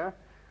the Year.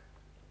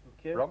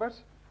 Okay. Robert,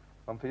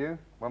 one for you,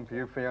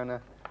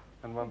 Fiona,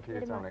 and one for you,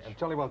 Tony. And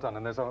jolly well done,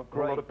 and there's a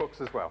lot of books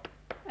as well.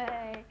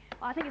 Hey,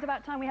 I think it's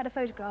about time we had a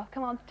photograph.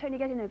 Come on, Tony,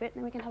 get in a bit,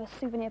 and then we can have a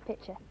souvenir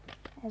picture.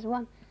 There's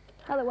one.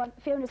 Another one.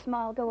 Fiona,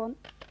 smile, go on.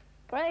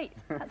 Great,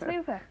 that's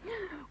super.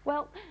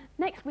 Well,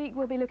 next week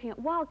we'll be looking at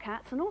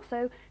wildcats and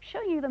also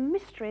showing you the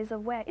mysteries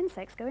of where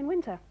insects go in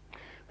winter.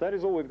 That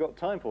is all we've got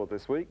time for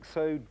this week,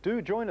 so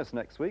do join us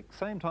next week.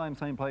 Same time,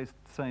 same place,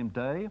 same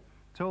day.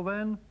 Till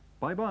then,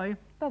 bye-bye.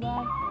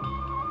 Bye-bye.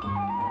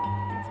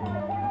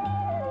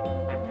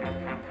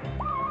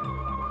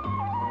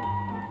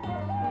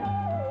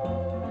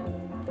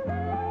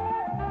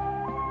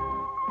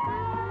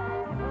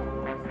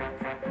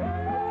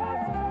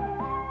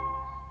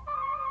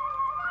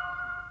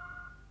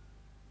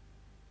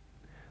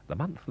 The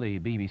monthly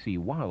BBC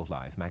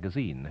Wildlife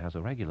magazine has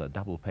a regular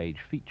double-page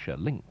feature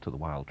linked to the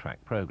Wild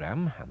Track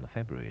programme, and the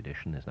February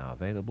edition is now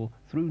available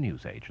through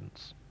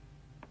newsagents.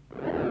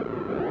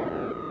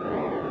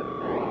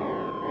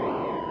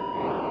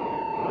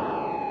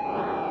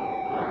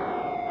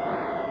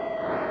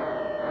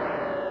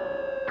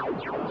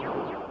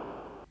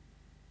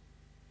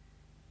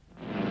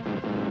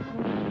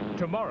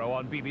 Tomorrow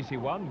on BBC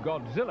One,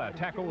 Godzilla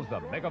tackles the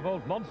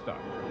Megavolt monster.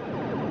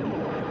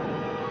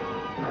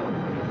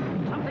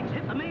 Something's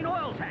hit the main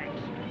oil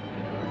tanks.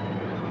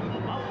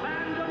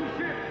 Abandon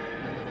ship.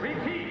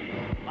 Repeat,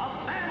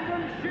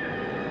 abandon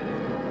ship.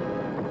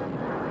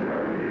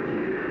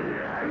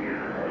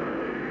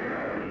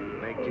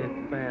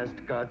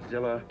 Mr.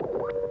 Godzilla.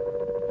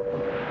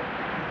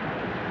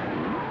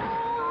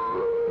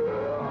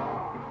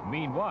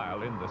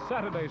 Meanwhile, in the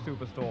Saturday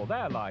Superstore,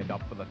 they're lined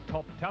up for the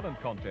top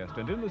talent contest,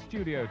 and in the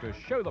studio to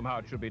show them how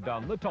it should be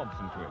done, the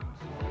Thompson twins.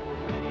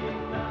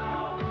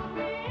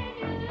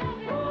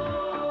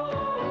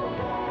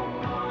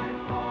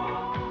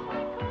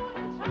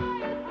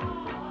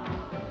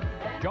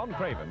 John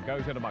Craven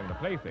goes in among the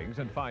playthings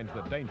and finds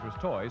that dangerous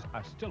toys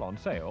are still on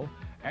sale,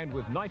 and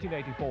with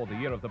 1984, the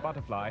year of the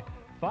butterfly,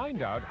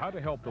 find out how to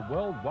help the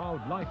World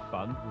Wildlife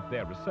Fund with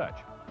their research.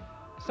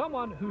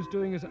 Someone who's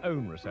doing his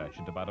own research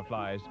into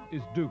butterflies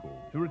is Dougal,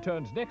 who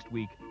returns next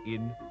week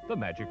in The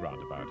Magic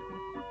Roundabout.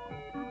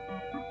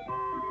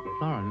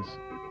 Florence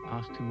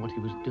asked him what he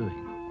was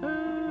doing.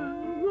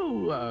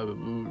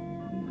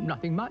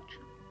 Nothing much,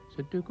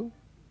 said Dougal.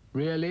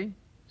 Really?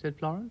 Said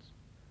Florence.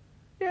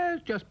 Yes,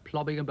 just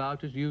plobbing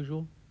about as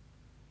usual.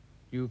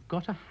 You've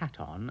got a hat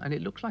on, and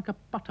it looks like a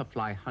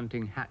butterfly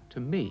hunting hat to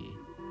me.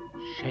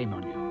 Shame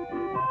on you.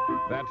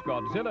 That's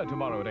Godzilla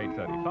tomorrow at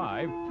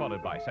 8:35,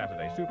 followed by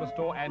Saturday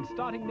Superstore, and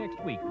starting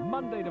next week,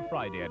 Monday to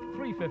Friday at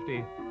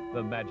 3:50,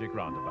 The Magic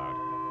Roundabout.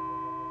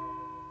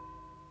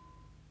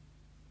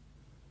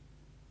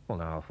 Well,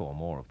 now for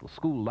more of the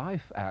school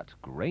life at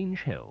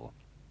Grange Hill.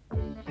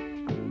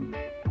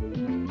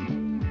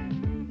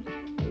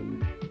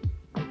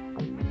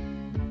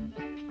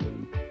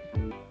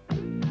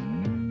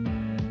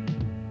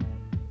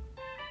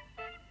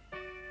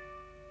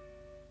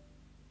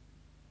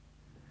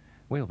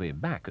 We'll be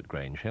back at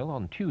Grange Hill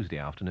on Tuesday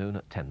afternoon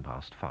at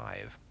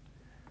 5:10.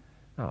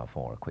 Now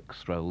for a quick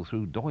stroll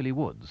through Doyley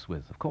Woods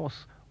with, of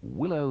course,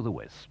 Willow the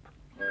Wisp.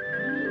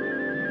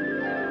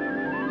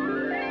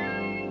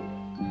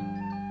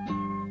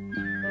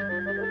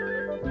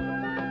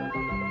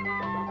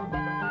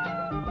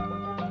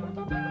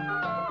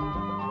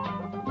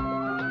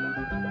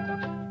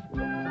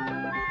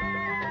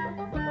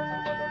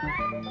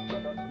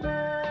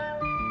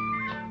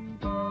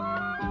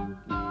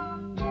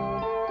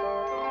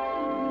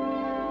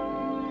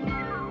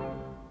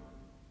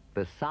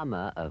 The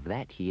summer of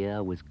that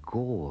year was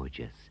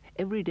gorgeous.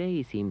 Every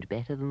day seemed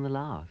better than the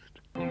last.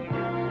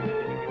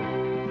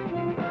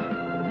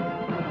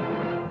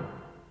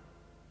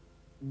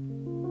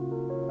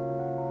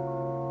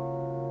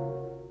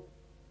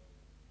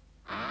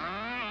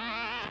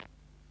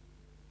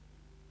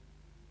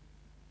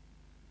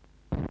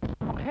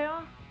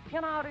 Here, you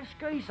know, this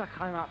geezer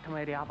came up to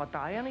me the other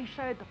day and he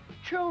said,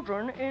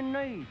 children in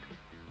need.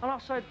 And I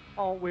said,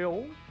 aren't we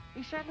all?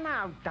 He said,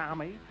 no,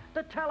 dummy.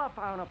 The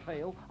telephone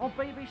appeal on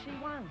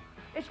BBC One.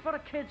 It's for the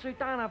kids who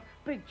don't have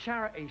big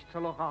charities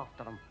to look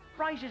after them.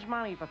 Raises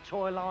money for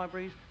toy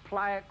libraries,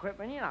 play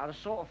equipment, you know, the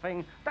sort of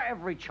thing that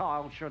every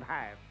child should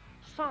have.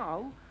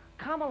 So,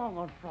 come along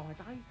on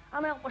Friday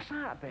and help us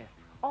out a bit.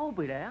 I'll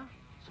be there,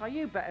 so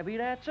you better be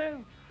there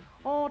too.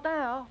 Or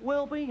there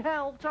will be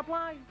hell to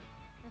play.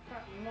 In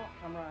fact, we might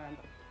come round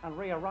and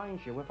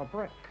rearrange you with a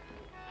brick.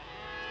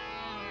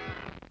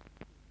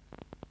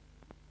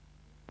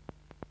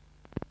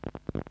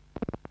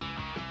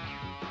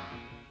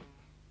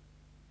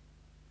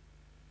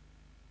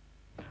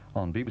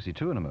 On BBC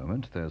Two in a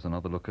moment, there's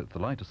another look at the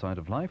lighter side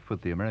of life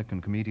with the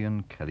American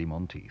comedian Kelly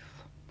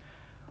Monteith.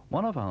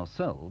 One of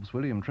ourselves,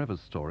 William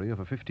Trevor's story of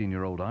a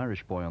 15-year-old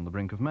Irish boy on the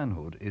brink of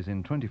manhood, is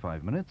in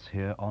 25 minutes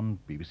here on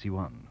BBC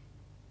One.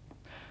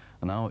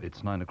 And now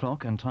it's 9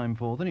 o'clock and time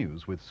for the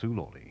news with Sue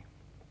Lawley.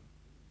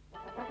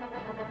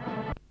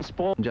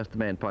 Sport. Just the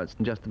main points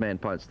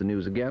the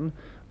news again.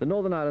 The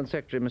Northern Ireland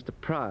Secretary, Mr.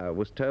 Pryor,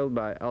 was told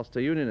by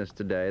Ulster Unionists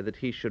today that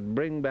he should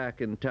bring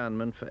back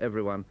internment for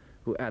everyone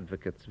who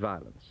advocates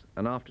violence.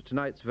 And after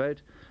tonight's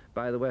vote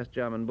by the West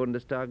German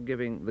Bundestag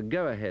giving the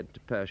go-ahead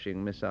to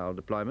Pershing missile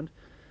deployment,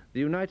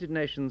 the United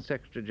Nations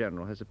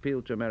Secretary-General has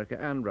appealed to America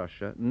and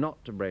Russia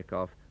not to break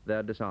off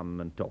their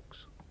disarmament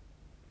talks.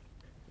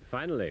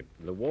 Finally,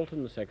 the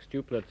Walton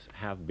sextuplets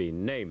have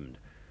been named.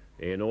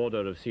 In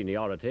order of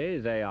seniority,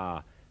 they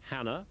are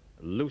Hannah,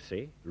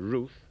 Lucy,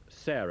 Ruth,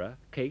 Sarah,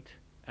 Kate,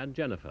 and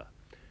Jennifer.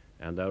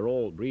 And they're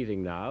all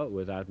breathing now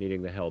without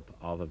needing the help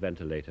of a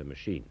ventilator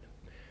machine.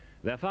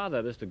 Their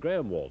father, Mr.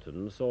 Graham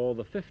Walton, saw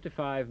the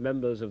 55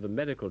 members of the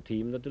medical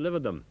team that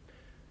delivered them.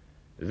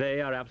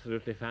 They are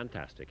absolutely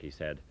fantastic, he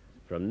said.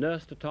 From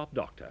nurse to top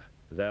doctor,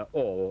 they're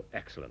all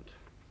excellent.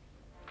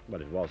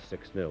 Well, it was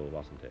 6-0,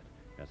 wasn't it?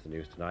 That's the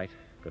news tonight.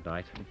 Good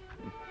night.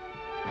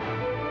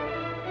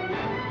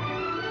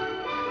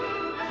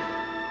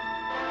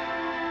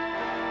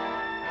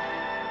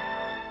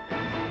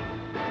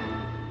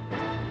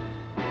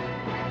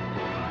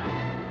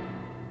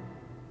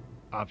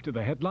 After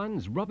the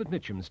headlines, Robert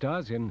Mitchum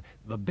stars in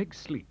The Big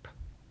Sleep.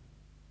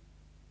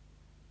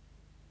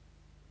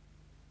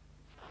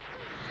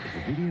 If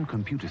a video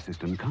computer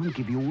system can't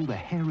give you all the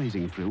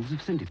hair-raising thrills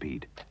of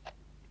Centipede,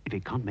 if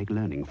it can't make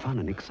learning fun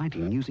and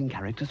exciting using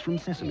characters from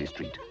Sesame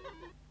Street,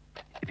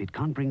 if it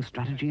can't bring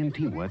strategy and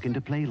teamwork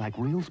into play like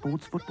real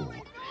sports football,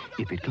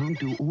 if it can't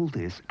do all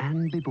this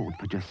and be bought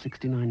for just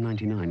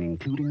 $69.99,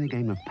 including the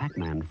game of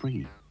Pac-Man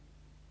free,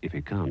 if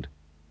it can't,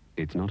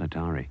 it's not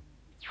Atari.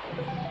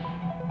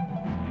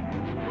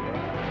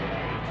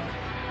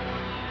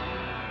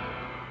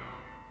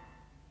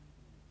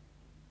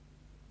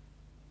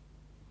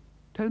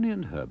 Tony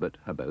and Herbert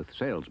are both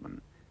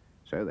salesmen,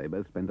 so they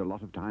both spend a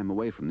lot of time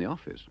away from the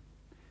office.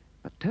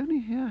 But Tony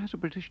here has a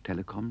British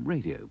Telecom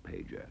radio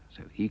pager,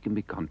 so he can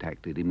be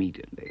contacted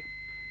immediately.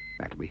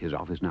 That'll be his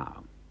office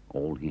now.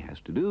 All he has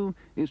to do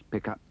is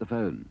pick up the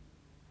phone.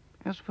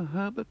 As for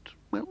Herbert,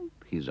 well,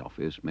 his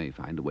office may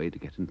find a way to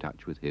get in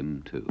touch with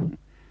him too.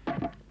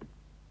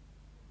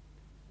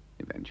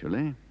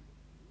 Eventually.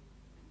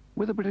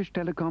 With a British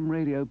Telecom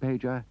radio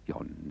pager,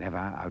 you're never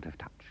out of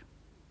touch.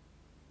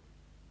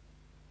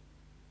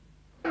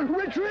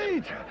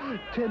 Retreat!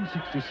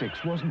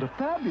 1066 wasn't a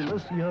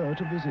fabulous year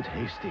to visit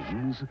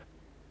Hastings.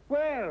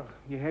 Well,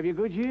 you have your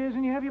good years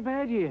and you have your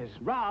bad years.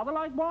 Rather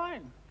like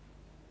wine.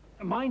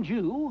 Mind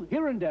you,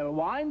 Hirondale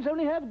wines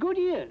only have good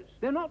years.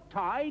 They're not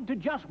tied to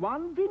just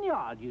one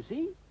vineyard, you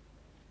see.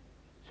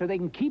 So they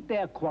can keep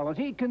their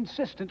quality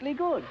consistently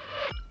good.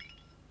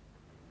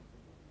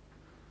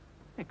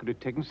 They could have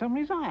taken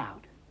somebody's eye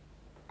out.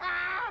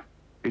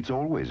 It's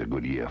always a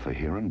good year for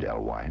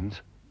Hirondale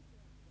wines.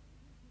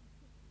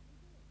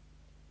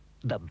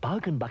 The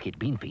Bargain Bucket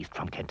Bean Feast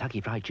from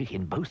Kentucky Fried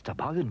Chicken boasts a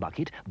bargain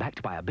bucket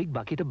backed by a big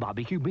bucket of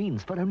barbecue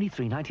beans for only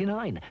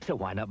 $3.99. So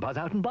why not buzz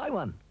out and buy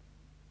one?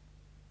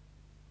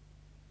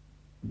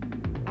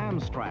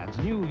 Amstrad's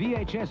new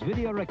VHS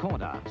video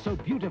recorder, so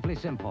beautifully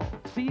simple.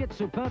 See its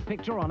superb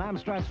picture on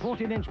Amstrad's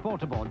 14-inch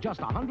portable, just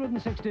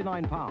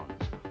 £169.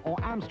 Or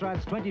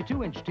Amstrad's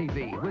 22-inch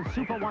TV with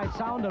super wide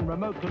sound and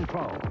remote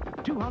control,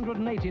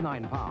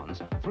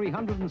 £289.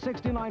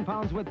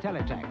 £369 with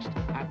teletext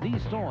at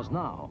these stores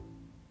now.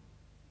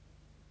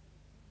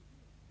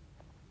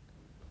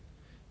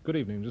 Good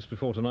evening. Just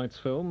before tonight's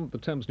film, the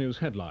Thames News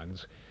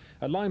headlines.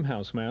 A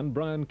Limehouse man,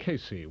 Brian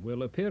Casey,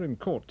 will appear in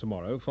court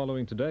tomorrow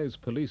following today's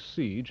police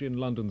siege in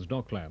London's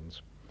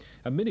Docklands.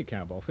 A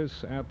minicab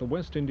office at the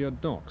West India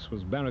Docks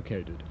was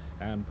barricaded,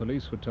 and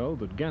police were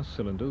told that gas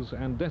cylinders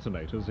and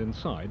detonators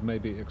inside may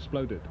be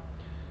exploded.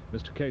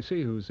 Mr.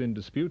 Casey, who's in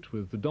dispute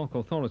with the dock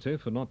authority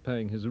for not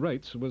paying his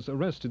rates, was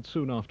arrested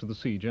soon after the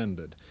siege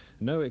ended.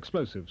 No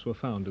explosives were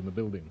found in the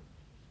building.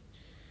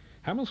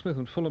 Hammersmith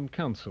and Fulham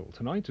Council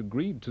tonight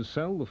agreed to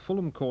sell the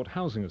Fulham Court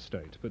housing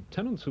estate, but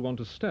tenants who want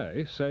to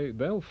stay say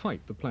they'll fight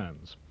the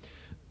plans.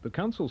 The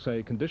council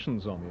say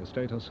conditions on the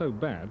estate are so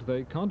bad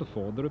they can't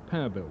afford the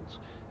repair bills,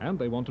 and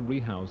they want to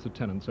rehouse the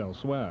tenants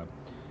elsewhere.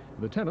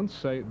 The tenants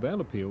say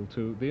they'll appeal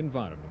to the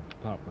Environment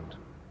Department.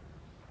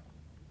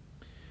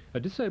 A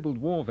disabled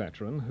war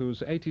veteran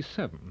who's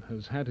 87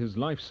 has had his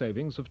life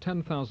savings of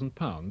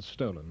 £10,000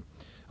 stolen.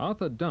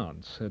 Arthur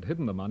Dance had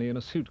hidden the money in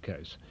a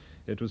suitcase.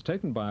 It was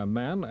taken by a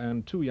man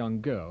and two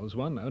young girls,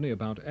 one only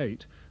about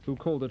 8, who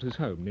called at his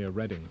home near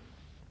Reading.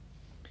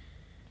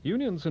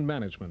 Unions and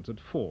management at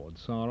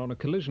Ford's are on a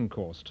collision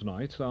course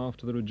tonight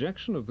after the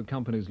rejection of the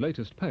company's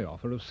latest pay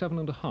offer of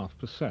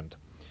 7.5%.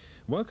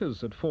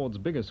 Workers at Ford's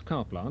biggest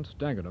car plant,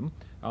 Dagenham,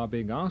 are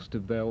being asked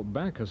if they'll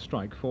back a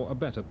strike for a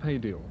better pay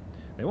deal.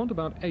 They want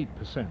about 8%,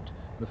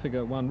 the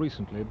figure won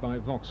recently by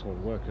Vauxhall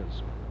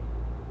workers.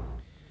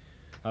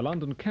 A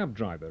London cab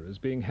driver is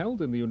being held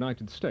in the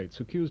United States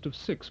accused of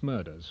 6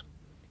 murders.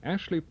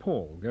 Ashley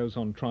Paul goes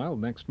on trial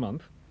next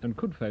month and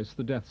could face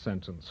the death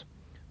sentence.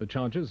 The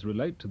charges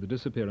relate to the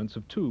disappearance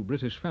of 2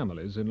 British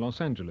families in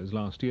Los Angeles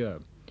last year.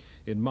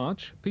 In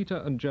March, Peter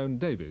and Joan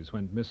Davies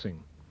went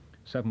missing.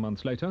 7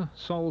 months later,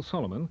 Sol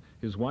Solomon,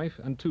 his wife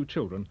and 2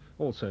 children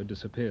also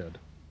disappeared.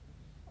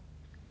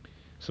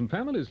 Some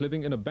families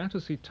living in a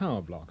Battersea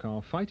tower block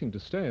are fighting to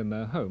stay in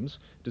their homes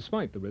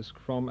despite the risk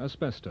from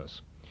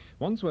asbestos.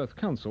 Wandsworth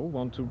Council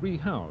want to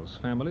rehouse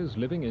families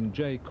living in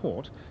J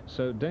Court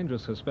so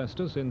dangerous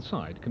asbestos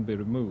inside can be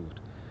removed.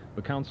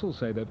 The council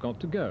say they've got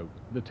to go.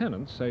 The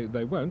tenants say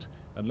they won't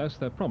unless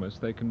they're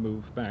promised they can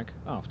move back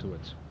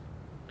afterwards.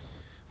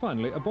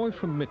 Finally, a boy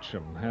from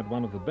Mitcham had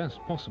one of the best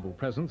possible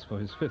presents for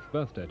his 5th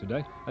birthday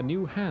today, a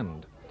new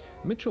hand.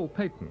 Mitchell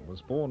Payton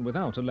was born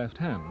without a left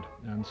hand,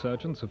 and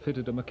surgeons have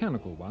fitted a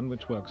mechanical one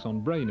which works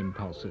on brain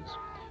impulses.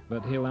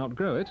 But he'll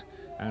outgrow it,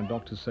 and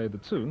doctors say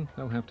that soon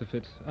they'll have to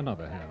fit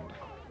another hand.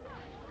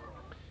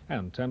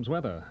 And Thames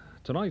weather.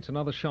 Tonight,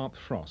 another sharp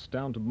frost,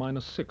 down to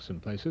 -6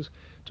 in places.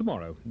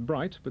 Tomorrow,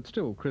 bright, but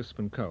still crisp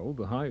and cold,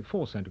 the high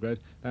 4 centigrade,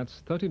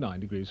 that's 39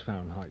 degrees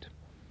Fahrenheit.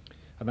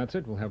 And that's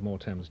it. We'll have more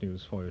Thames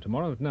news for you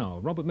tomorrow. Now,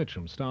 Robert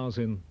Mitchum stars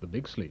in The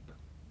Big Sleep.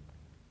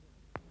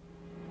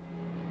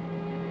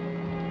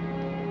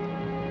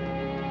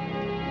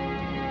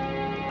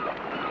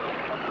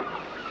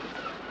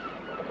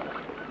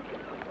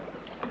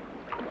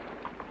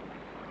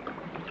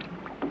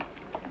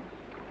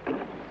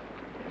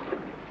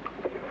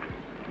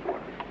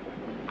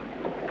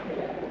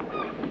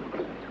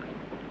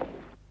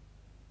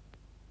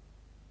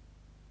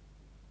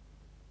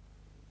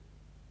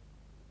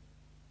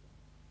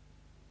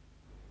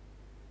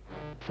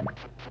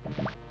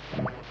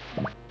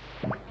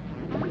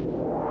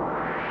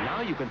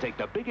 Now you can take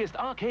the biggest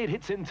arcade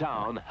hits in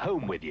town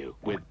home with you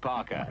with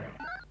Parker.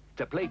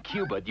 To play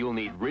Cubert, you'll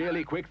need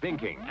really quick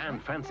thinking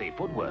and fancy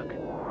footwork.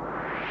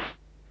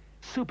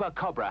 Super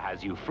Cobra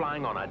has you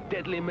flying on a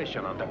deadly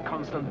mission under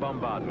constant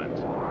bombardment.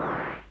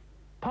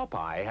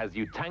 Popeye has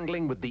you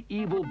tangling with the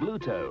evil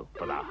Bluto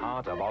for the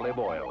heart of olive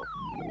oil.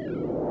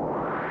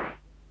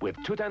 With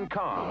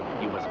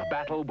Tutankhamun, you must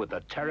battle with the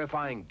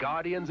terrifying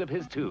guardians of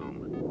his tomb.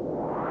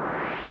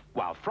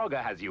 While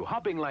Frogger has you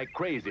hopping like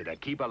crazy to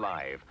keep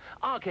alive.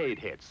 Arcade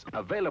hits,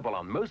 available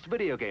on most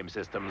video game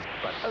systems,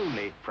 but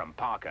only from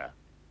Parker.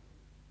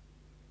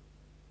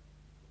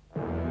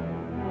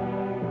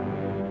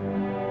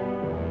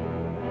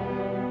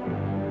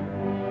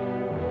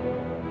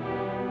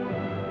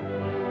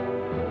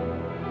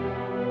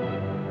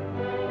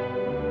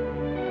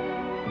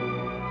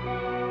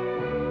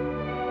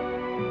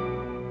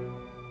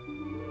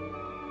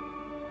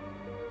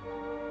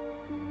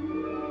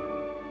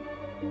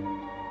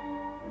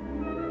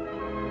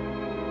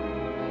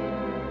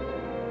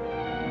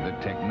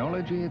 The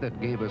technology that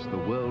gave us the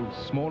world's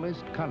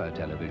smallest color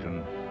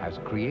television has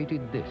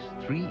created this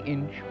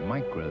 3-inch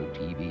micro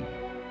TV.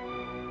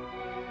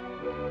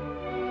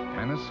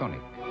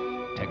 Panasonic,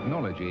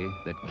 technology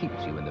that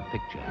keeps you in the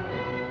picture.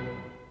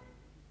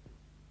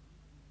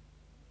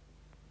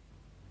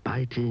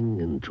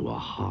 Biting into a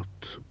hot,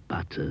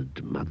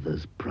 buttered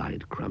mother's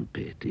pride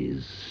crumpet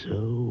is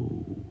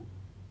so...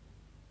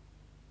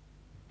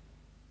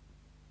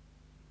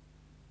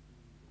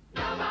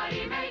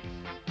 Nobody makes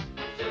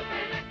soup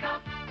in a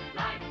cup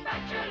like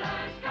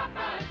Bachelor's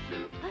Cuppa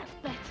Soup. That's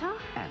better.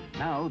 And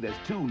now there's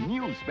 2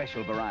 new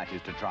special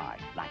varieties to try,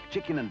 like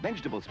chicken and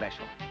vegetable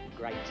special.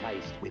 Great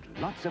taste, with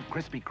lots of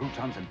crispy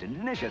croutons and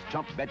delicious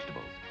chopped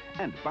vegetables.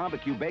 And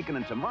barbecue bacon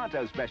and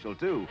tomato special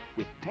too,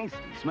 with tasty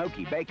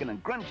smoky bacon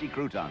and crunchy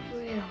croutons.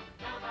 Real.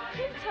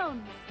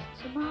 Croutons.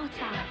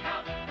 Tomato.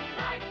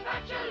 Like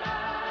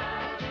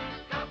Bachelor's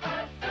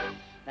Cuppa Soup.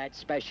 That's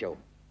special.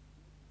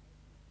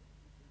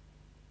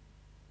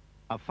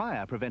 A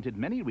fire prevented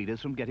many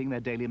readers from getting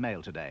their Daily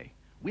Mail today.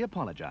 We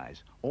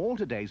apologize. All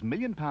today's £1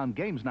 million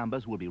games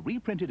numbers will be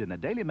reprinted in the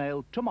Daily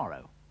Mail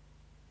tomorrow.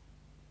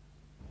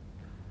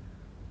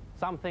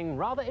 Something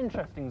rather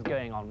interesting is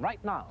going on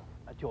right now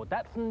at your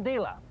Datsun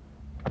dealer.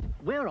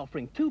 We're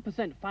offering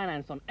 2%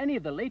 finance on any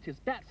of the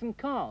latest Datsun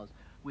cars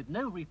with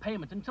no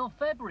repayment until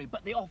February,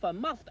 but the offer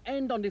must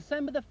end on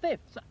December the 5th.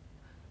 So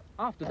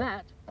after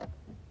that,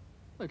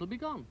 it'll be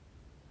gone.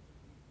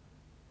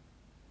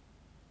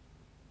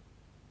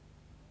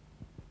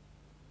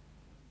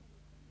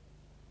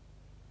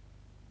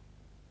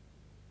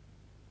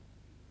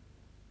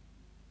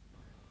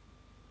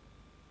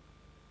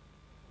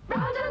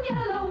 Round and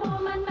yellow,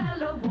 warm and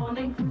mellow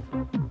warnings.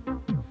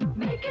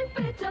 Make it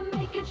bitter,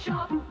 make it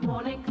sharp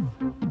warnings.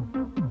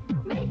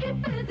 Make it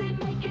fizzy,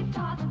 make it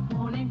tart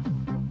warnings.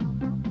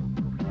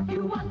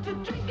 You want to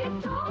drink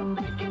it tall,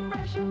 make it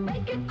fresh,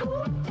 make it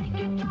cool, take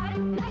it dry,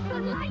 nice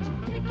and light.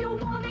 Take your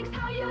warnings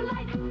how you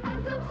like.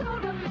 Add some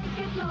soda, make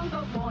it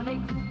longer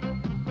warnings.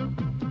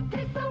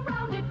 Taste so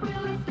round it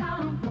will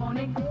astound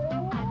warnings. I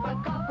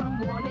forgot from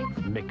warnings.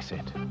 Mix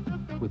it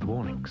with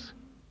warnings.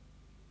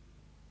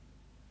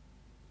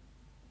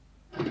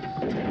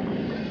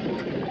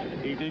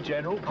 Evening,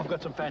 General. I've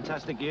got some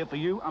fantastic gear for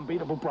you.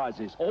 Unbeatable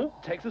prizes. Oh,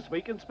 Texas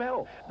Speak and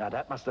Spell. Now,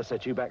 that must have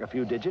set you back a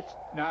few digits.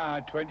 No,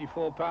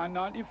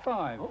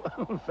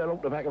 £24.95. Fell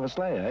off the back of a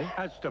sleigh, eh?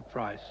 That's the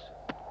price.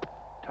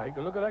 Take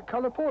a look at that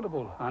colour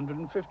portable.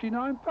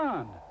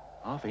 £159.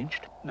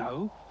 Half-inched?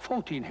 No,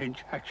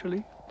 14-inch,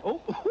 actually.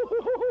 Oh,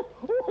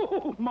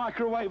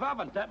 microwave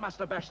oven. That must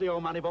have bashed the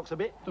old money box a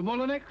bit. The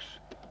Mullinex,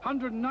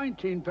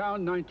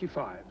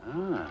 £119.95.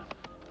 Ah.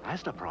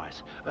 That's the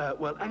price.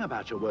 Well, hang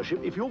about, your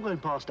worship. If you're going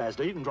past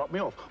Asda, you can drop me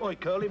off. Oi,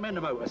 Curly, mend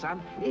the motor,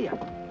 son. Here.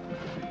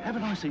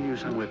 Haven't I seen you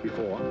somewhere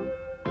before?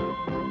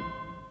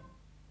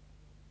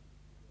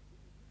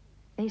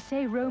 They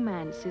say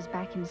romance is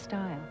back in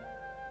style.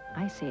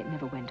 I say it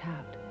never went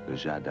out. The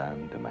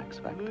Jardin de Max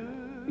Factor.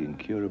 The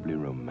incurably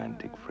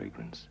romantic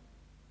fragrance.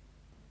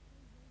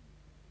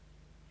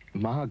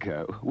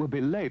 Margot, we'll be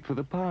late for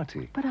the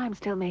party. But I'm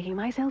still making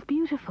myself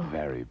beautiful.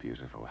 Very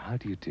beautiful. How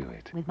do you do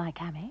it? With my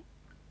Camay.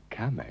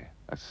 Camay?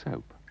 A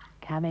soap?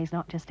 Camay's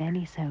not just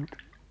any soap.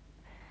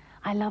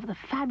 I love the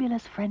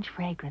fabulous French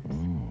fragrance.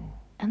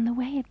 And the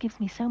way it gives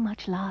me so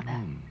much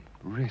lather.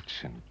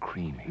 Rich and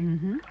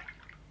creamy.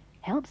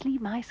 Helps leave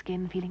my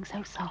skin feeling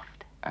so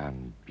soft.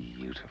 And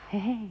beautiful.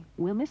 Hey,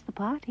 we'll miss the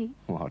party.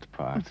 What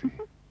party?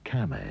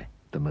 Camay,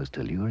 the most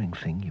alluring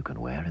thing you can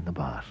wear in the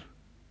bath.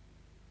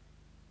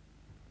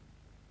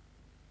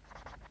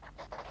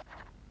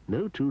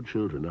 No 2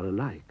 children are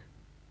alike.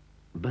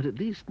 But at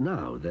least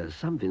now there's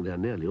something they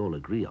nearly all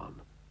agree on.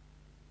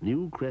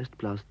 New Crest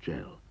Plus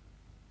Gel.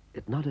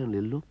 It not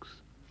only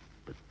looks,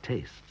 but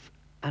tastes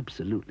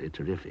absolutely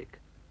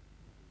terrific.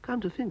 Come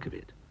to think of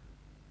it,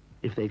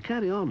 if they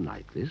carry on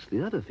like this,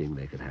 the other thing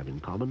they could have in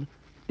common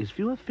is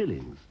fewer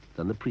fillings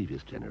than the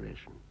previous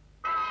generation.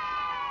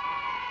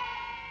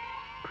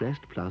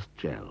 Crest Plus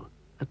Gel,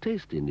 a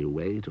tasty new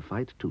way to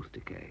fight tooth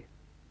decay.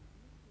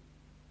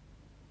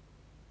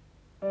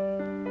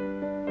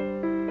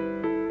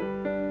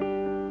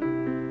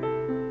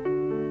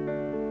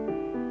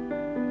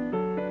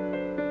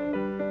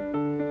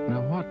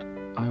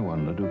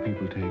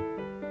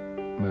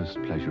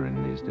 first pleasure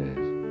in these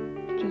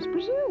days? Just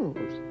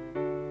Brazil's.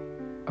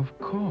 Of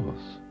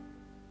course.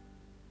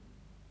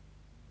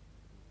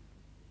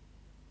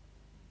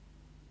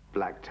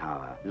 Black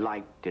Tower,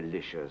 light,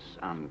 delicious,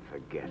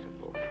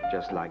 unforgettable.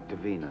 Just like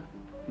Davina.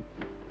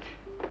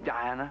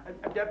 Diana?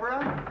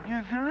 Deborah?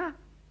 Yes,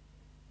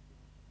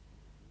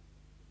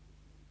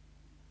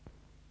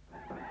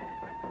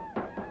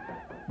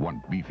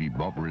 Want beefy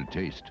Bovril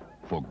taste?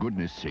 For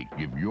goodness sake,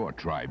 give your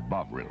tribe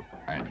Bovril.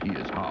 And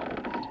here's how.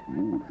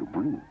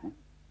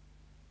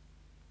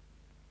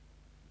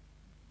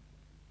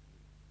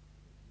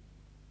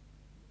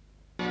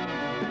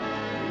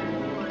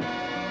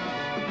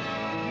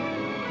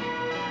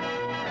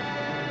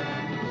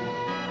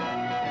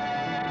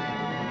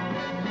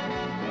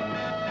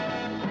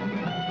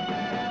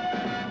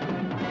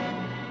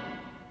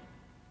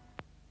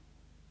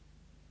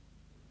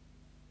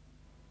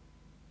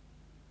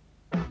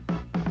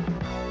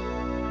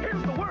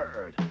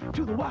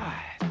 To the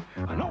wise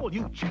and all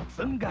you chicks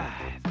and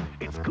guys.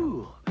 It's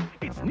cool,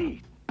 it's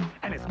neat,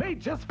 and it's made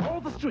just for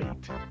the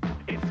street.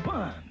 It's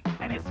fun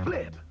and it's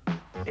flip.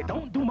 It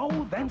don't do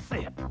more than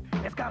sip.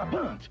 It's got a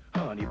bunch,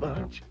 honey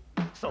bunch.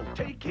 So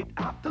take it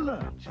out to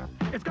lunch.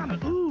 It's got an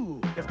ooh,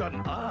 it's got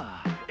an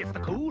ah. It's the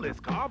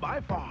coolest car by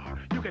far.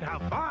 You can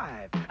have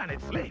 5 and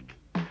it's slick.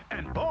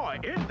 And boy,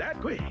 isn't that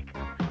quick.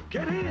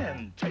 Get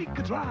in, take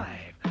a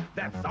drive.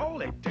 That's all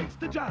it takes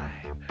to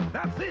jive.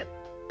 That's it,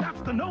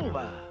 that's the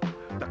Nova.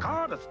 The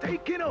car that's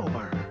taking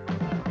over.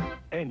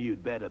 And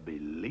you'd better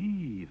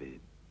believe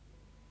it.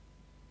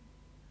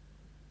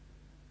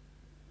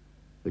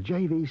 The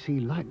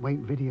JVC lightweight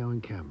video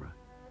and camera.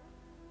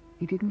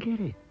 He didn't get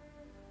it.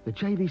 The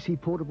JVC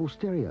portable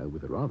stereo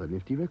with a rather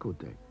nifty record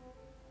deck.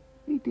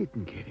 He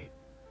didn't get it.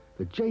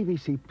 The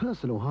JVC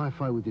personal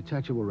hi-fi with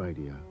detachable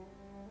radio.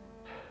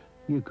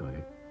 You got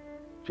it.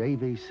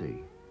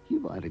 JVC. You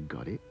might have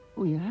got it,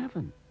 or you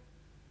haven't.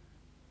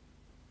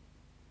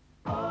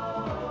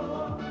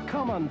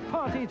 Come and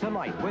party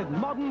tonight with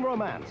Modern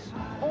Romance.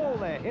 All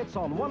their hits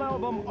on one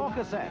album or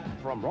cassette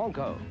from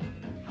Ronco.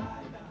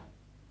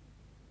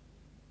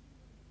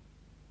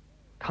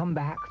 Come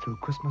back through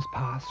Christmas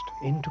past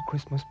into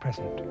Christmas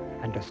present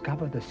and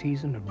discover the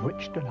season of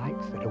rich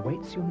delights that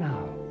awaits you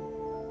now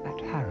at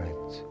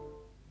Harrods.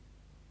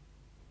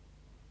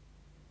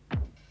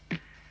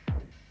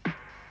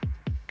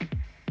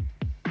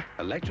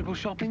 Electrical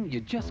shopping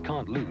you just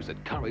can't lose.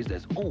 At Curry's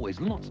there's always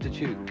lots to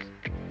choose.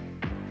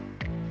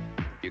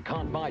 You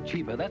can't buy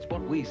cheaper, that's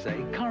what we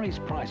say. Curry's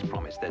price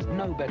promise, there's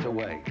no better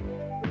way.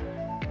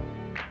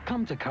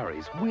 Come to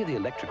Curry's, we're the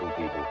electrical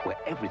people, where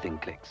everything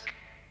clicks.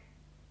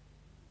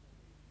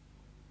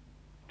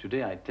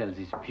 Today I tell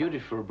this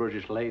beautiful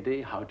British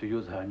lady how to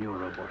use her new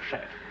Robo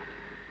Chef.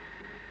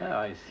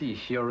 I see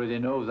she already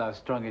knows how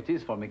strong it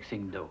is for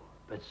mixing dough.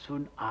 But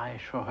soon I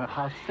show her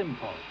how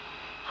simple,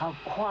 how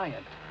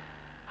quiet,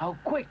 how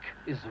quick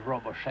is the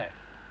Robo Chef.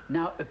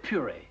 Now a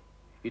puree.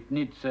 It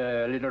needs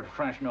a little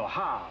French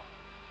know-how.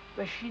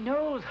 But she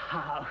knows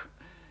how.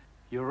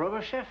 Your Robo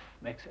Chef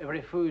makes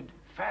every food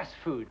fast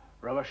food.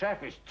 Robo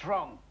Chef is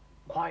strong,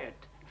 quiet,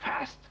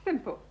 fast.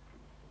 Simple.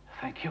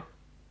 Thank you.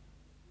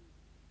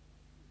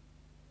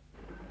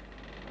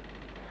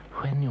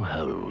 When you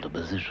hold a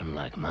position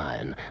like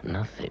mine,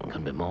 nothing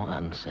can be more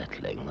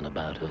unsettling than a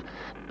bout of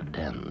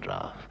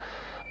dandruff.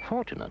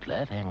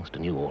 Fortunately, thanks to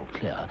New All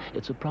Clear,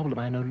 it's a problem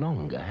I no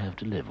longer have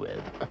to live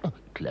with.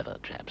 Clever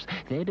chaps.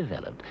 They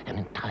developed an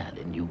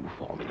entirely new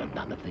formula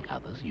none of the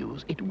others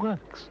use. It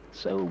works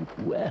so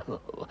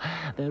well.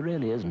 There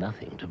really is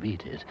nothing to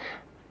beat it.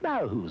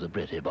 Now who's a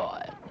pretty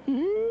boy?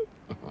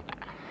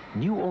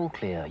 New All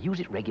Clear. Use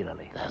it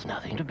regularly. There's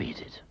nothing to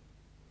beat it.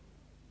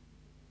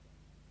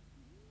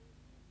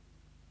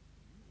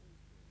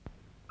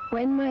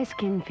 When my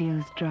skin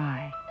feels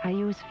dry, I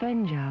use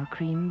Fenjal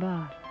Cream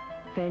Bath.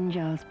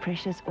 Fenjal's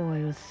precious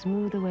oils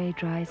smooth away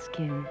dry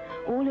skin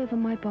all over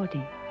my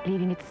body,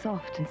 leaving it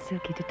soft and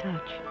silky to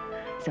touch,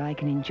 so I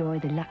can enjoy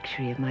the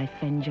luxury of my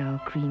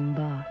Fenjal Cream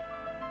Bath.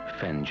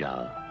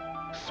 Fenjal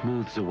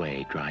smooths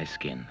away dry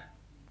skin.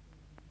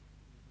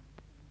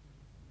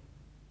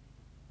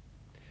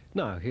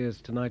 Now,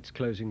 here's tonight's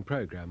closing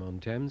programme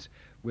on Thames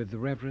with the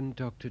Reverend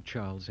Dr.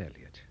 Charles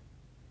Elliott.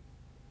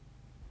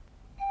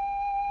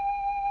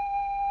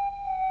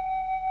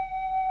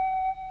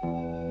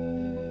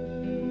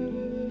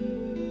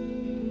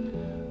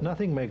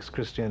 Nothing makes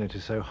Christianity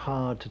so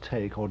hard to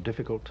take or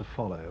difficult to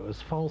follow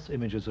as false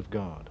images of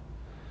God.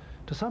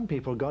 To some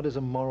people, God is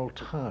a moral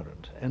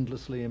tyrant,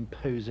 endlessly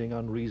imposing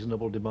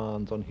unreasonable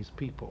demands on his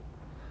people.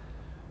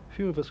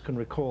 Few of us can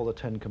recall the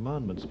 10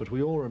 Commandments, but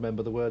we all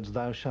remember the words,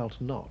 "Thou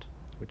shalt not,"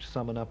 which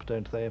summon up,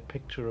 don't they, a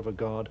picture of a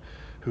God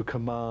who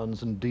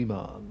commands and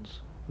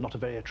demands, not a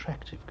very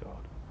attractive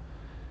God.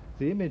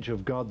 The image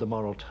of God the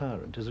moral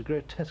tyrant is a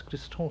grotesque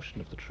distortion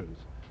of the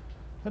truth.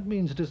 That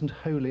means it isn't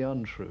wholly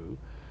untrue,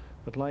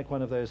 but like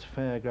one of those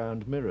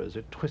fairground mirrors,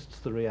 it twists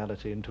the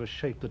reality into a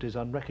shape that is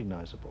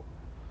unrecognizable.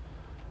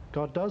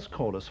 God does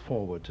call us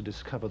forward to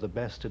discover the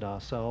best in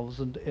ourselves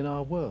and in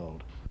our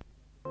world.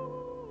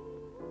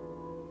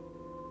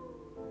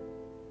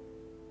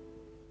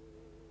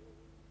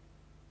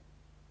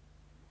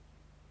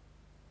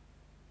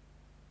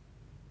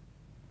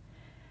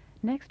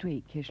 Next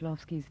week,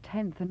 Kieślowski's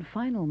 10th and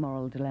final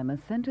moral dilemma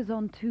centres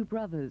on two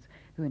brothers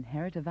who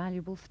inherit a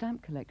valuable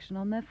stamp collection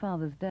on their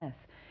father's death.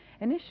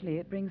 Initially,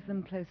 it brings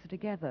them closer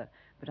together,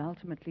 but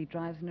ultimately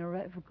drives an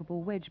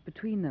irrevocable wedge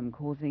between them,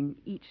 causing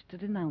each to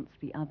denounce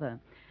the other.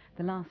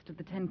 The last of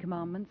the 10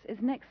 Commandments is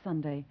next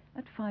Sunday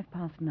at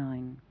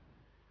 9:05.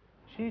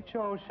 視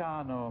聴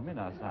者の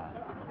皆さん、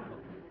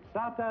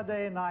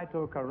Saturday Night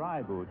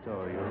Caribou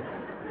という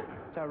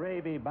テ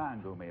レビ番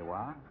組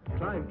は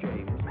Clive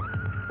James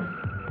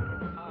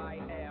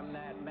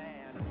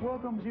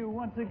welcomes you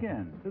once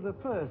again to the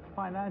first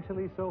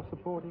financially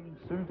self-supporting,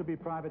 soon-to-be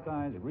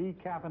privatized,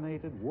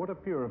 recaffeinated,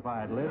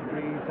 water-purified,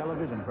 lead-free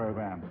television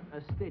program.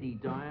 A steady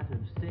diet of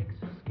sex,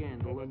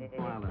 scandal, and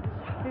violence.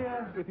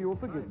 Here, if you'll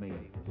forgive me,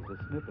 is a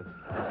snippet.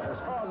 As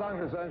far as I'm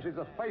concerned, she's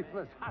a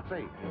faithless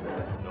hussy.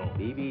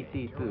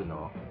 BBC2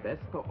 のベ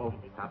ストオブ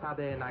サタ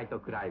デーナイト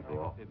クライブ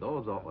をど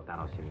うぞお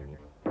楽しみに。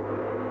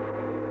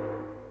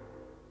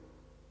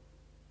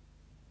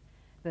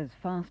There's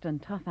fast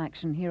and tough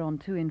action here on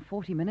 2 in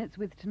 40 minutes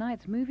with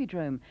tonight's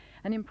Moviedrome,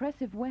 an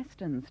impressive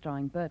western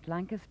starring Burt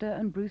Lancaster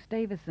and Bruce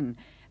Davison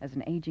as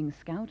an aging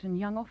scout and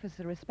young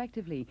officer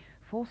respectively,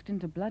 forced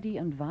into bloody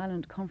and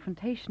violent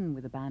confrontation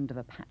with a band of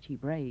Apache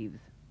braves.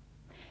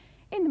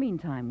 In the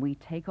meantime, we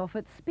take off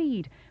at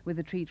speed with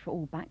a treat for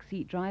all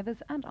backseat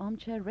drivers and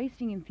armchair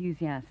racing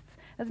enthusiasts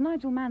as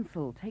Nigel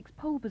Mansell takes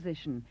pole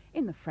position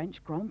in the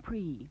French Grand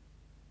Prix.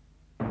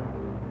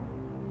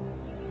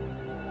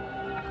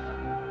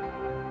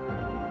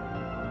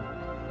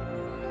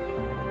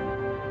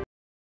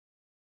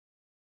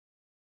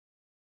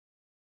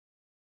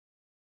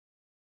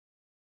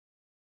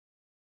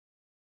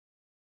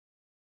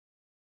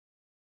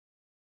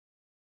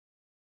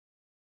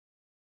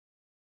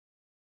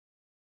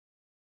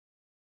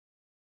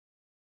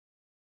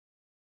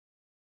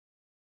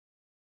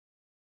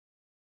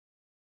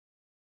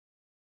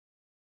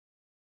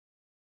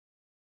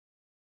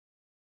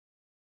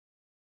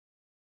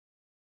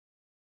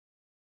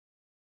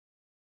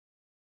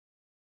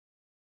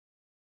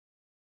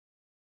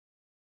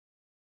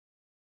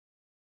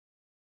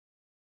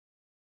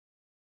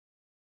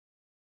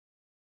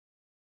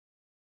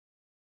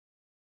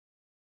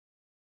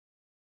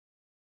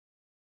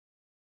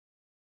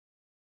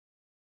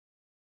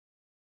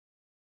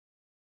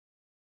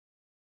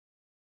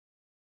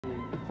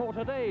 For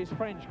today's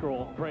French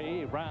Grand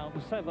Prix, round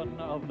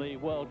 7 of the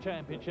World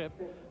Championship,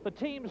 the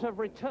teams have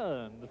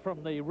returned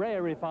from the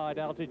rarefied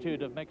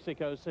altitude of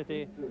Mexico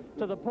City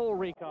to the Paul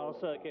Ricard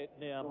circuit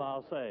near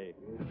Marseille.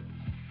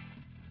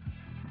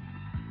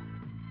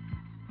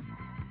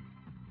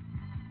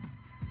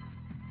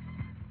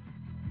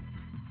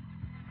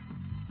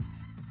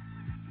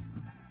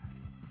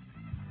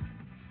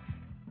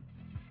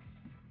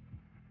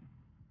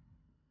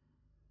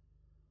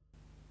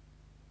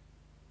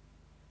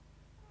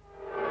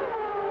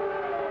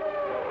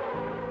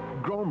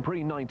 Grand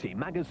Prix 90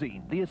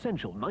 magazine, the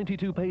essential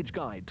 92-page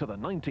guide to the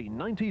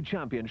 1990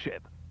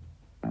 championship.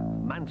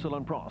 Mansell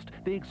and Prost,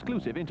 the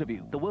exclusive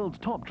interview, the world's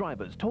top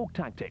drivers talk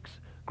tactics.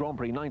 Grand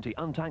Prix 90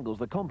 untangles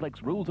the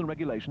complex rules and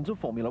regulations of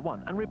Formula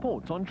One and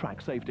reports on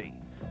track safety.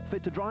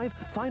 Fit to drive?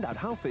 Find out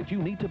how fit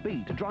you need to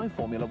be to drive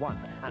Formula One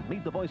and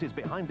meet the voices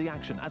behind the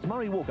action as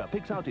Murray Walker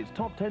picks out his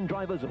top 10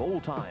 drivers of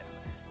all time.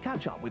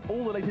 Catch up with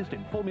all the latest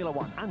in Formula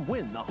One and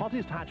win the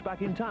hottest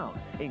hatchback in town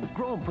in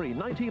Grand Prix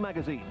 90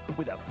 magazine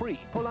with a free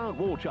pull-out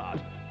wall chart.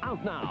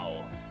 Out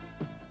now.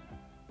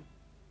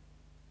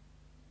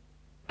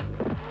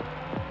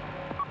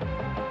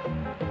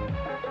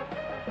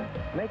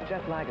 Make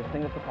jet lag a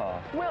thing of the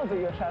past. We'll do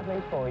your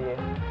travelling for you.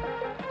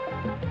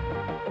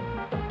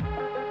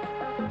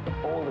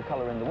 All the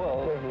colour in the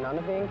world. With none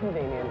of the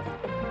inconvenience.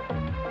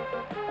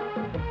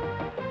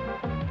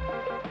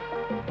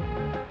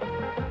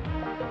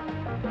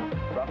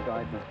 Rough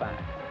Guides is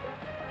back.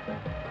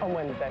 On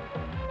Wednesday.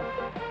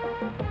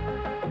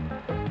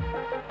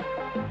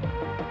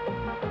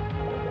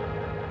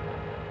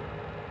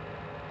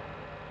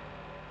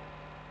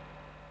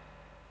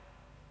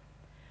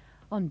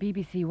 On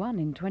BBC One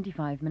in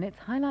 25 minutes,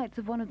 highlights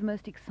of one of the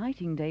most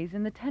exciting days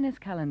in the tennis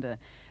calendar.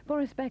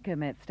 Boris Becker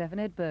met Stefan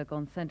Edberg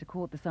on centre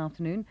court this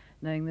afternoon,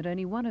 knowing that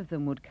only one of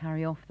them would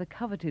carry off the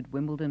coveted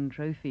Wimbledon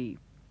trophy.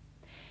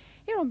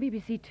 Here on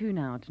BBC Two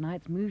now,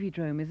 tonight's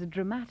Moviedrome is a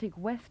dramatic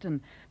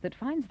western that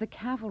finds the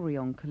cavalry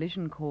on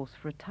collision course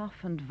for a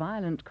tough and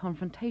violent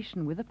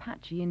confrontation with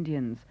Apache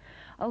Indians.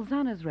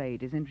 Ulzana's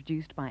Raid is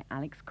introduced by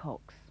Alex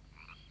Cox.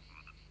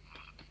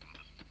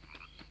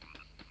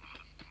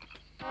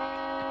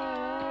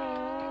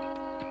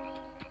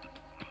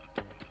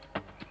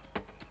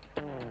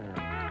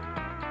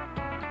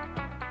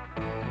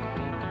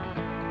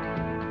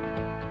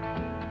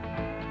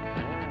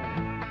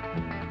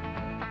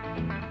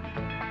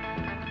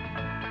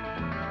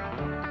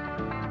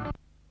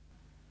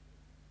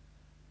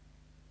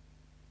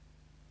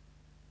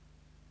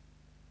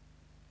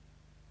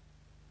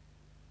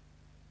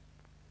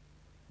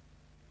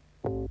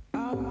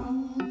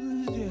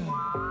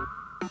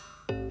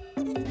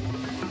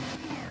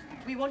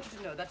 want you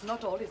to know that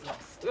not all is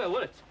lost. Well,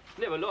 it's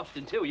never lost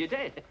until you're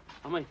dead.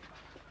 I mean,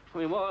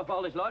 what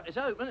all is like is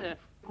hope, isn't it?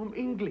 I'm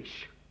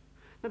English.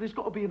 Now, there's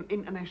got to be an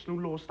international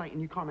law stating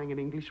you can't hang an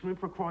Englishman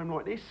for a crime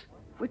like this.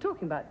 We're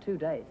talking about 2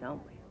 days,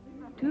 aren't we?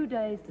 2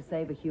 days to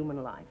save a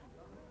human life.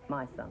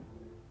 My son.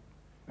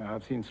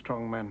 I've seen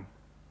strong men.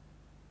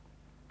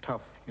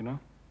 Tough, you know?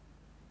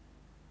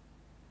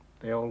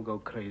 They all go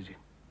crazy.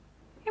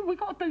 Yeah, we've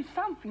got to do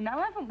something now,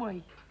 haven't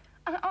we?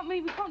 I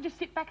mean, we can't just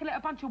sit back and let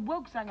a bunch of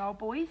wogs hang our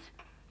boys.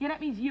 Yeah,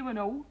 that means you and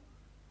all.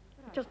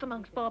 Just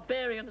amongst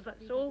barbarians,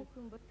 that's all.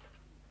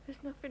 There's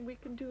nothing we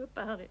can do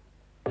about it.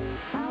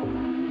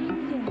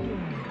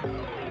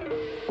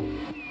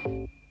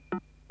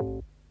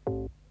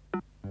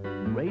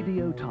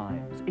 Radio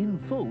Times in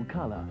full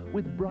colour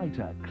with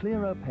brighter,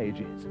 clearer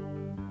pages.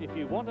 If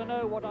you want to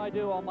know what I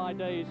do on my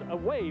days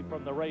away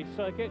from the race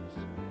circuits,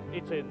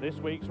 it's in this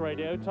week's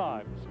Radio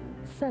Times.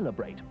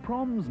 Celebrate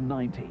Proms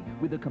 90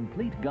 with a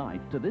complete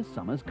guide to this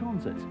summer's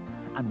concerts.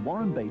 And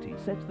Warren Beatty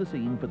sets the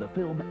scene for the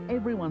film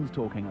everyone's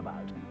talking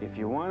about. If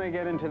you want to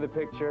get into the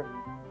picture,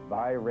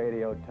 buy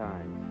Radio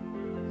Times.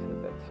 I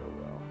said that so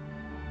well.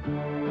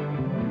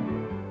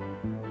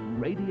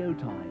 Radio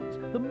Times,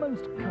 the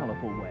most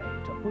colourful way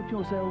to put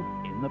yourself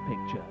in the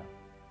picture.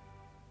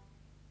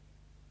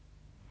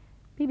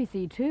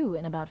 BBC Two,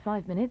 in about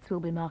 5 minutes, will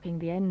be marking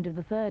the end of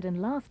the third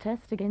and last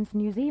test against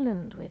New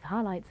Zealand, with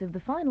highlights of the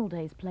final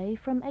day's play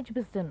from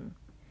Edgbaston.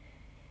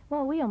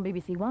 While we on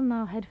BBC One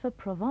now head for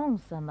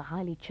Provence and the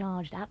highly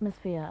charged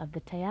atmosphere of the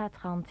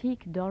Théâtre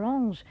Antique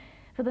d'Orange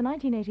for the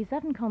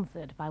 1987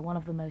 concert by one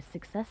of the most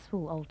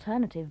successful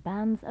alternative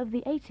bands of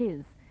the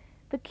 80s,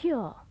 The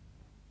Cure.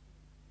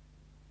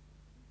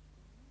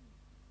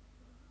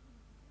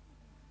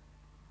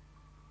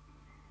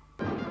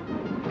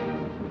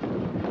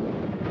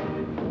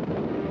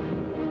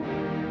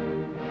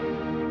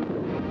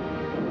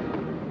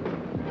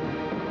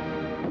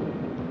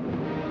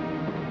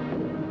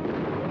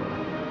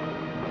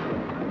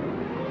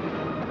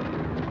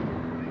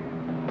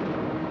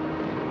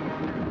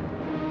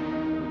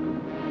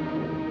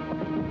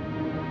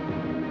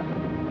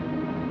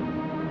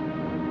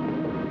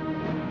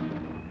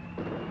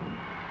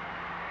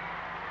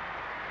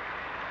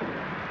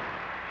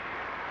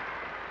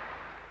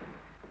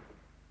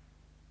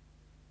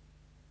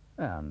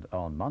 And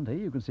on Monday,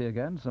 you can see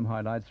again some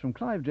highlights from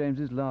Clive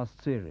James's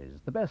last series,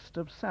 The Best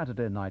of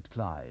Saturday Night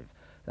Clive.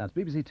 That's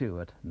BBC Two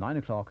at 9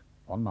 o'clock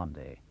on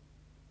Monday.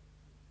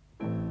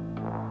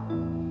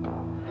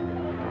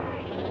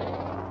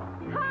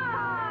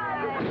 Hi!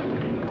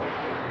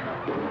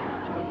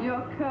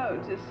 Your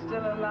coat is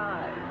still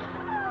alive.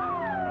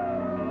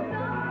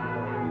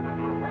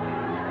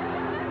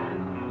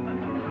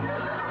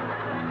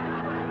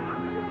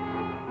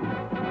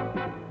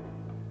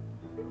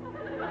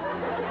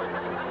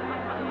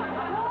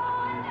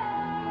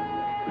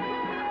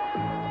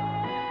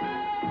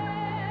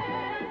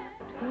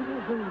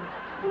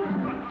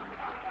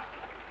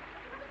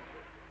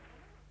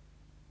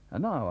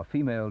 And now a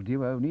female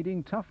duo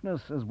needing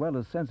toughness as well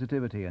as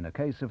sensitivity in a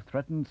case of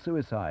threatened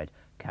suicide,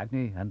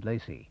 Cagney and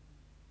Lacey.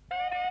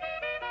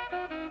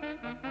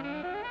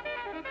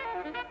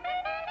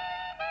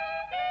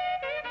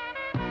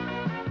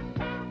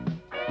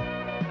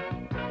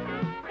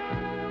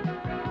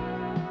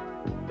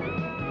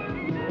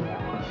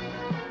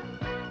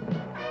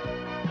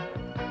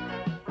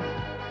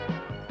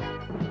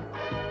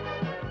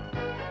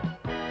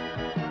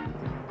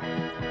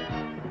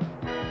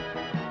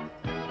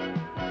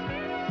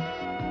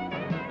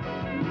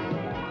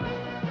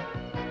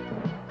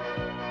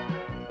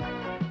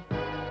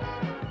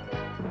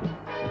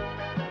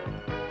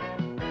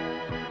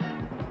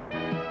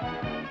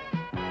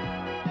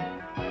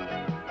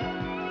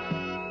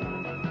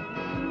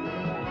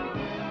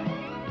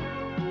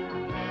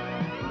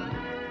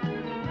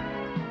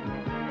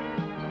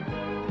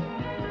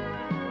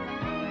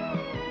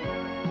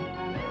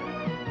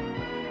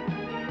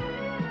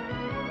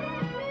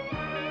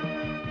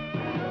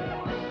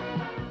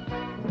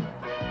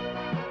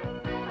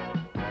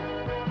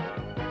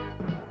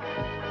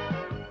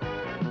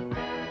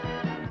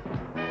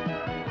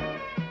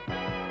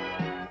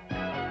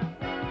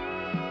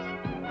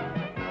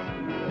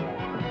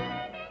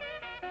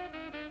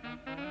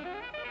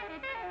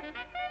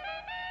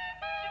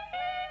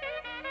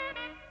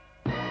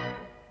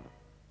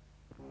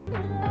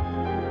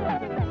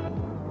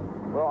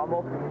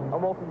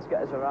 I'm hoping to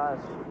get us a rise.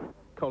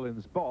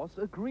 Colin's boss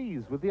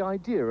agrees with the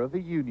idea of a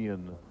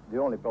union. The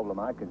only problem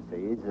I can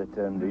see is that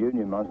the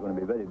union man's going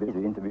to be very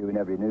busy interviewing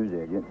every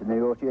newsagent to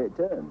negotiate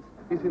terms.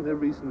 Do you think they're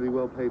reasonably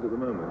well paid at the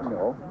moment?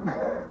 No.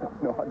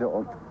 No, I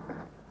don't.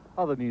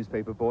 Other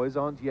newspaper boys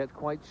aren't yet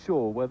quite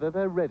sure whether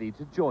they're ready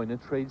to join a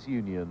trades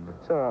union.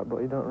 It's all right, but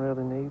you don't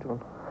really need one.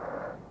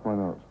 Why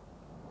not?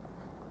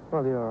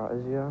 Well, you're all right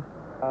as you are.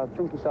 I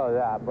think it's all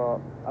right, but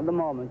at the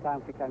moment, I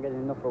think I'm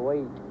getting enough a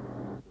week.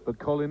 But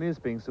Colin is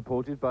being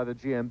supported by the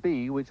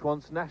GMB, which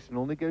wants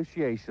national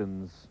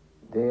negotiations.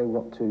 They've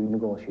got to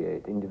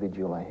negotiate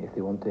individually if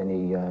they want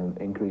any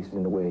increases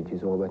in the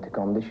wages or better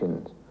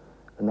conditions.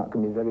 And that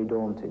can be very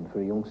daunting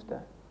for a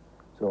youngster.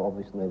 So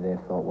obviously they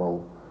thought,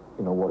 well,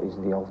 you know, what is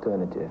the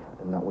alternative?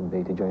 And that would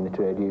be to join a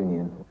trade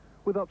union.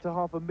 With up to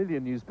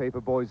 500,000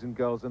 newspaper boys and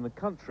girls in the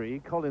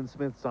country, Colin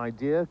Smith's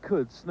idea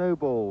could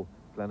snowball.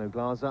 Glenn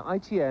O'Glaser,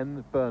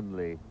 ITN,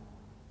 Burnley.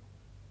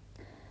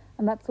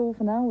 And that's all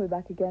for now. We're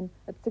back again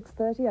at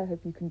 6:30. I hope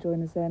you can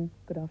join us then.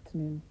 Good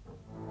afternoon.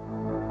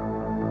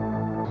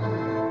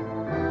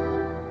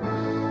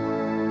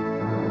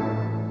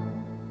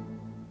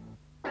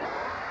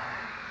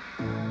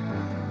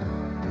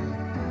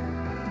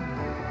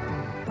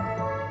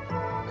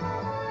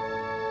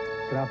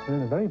 Good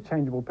afternoon. A very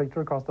changeable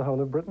picture across the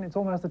whole of Britain. It's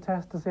almost a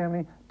test to see how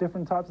many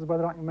different types of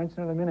weather I can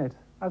mention in a minute.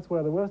 That's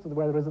where the worst of the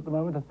weather is at the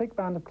moment, a thick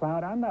band of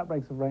cloud and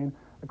outbreaks of rain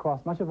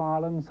across much of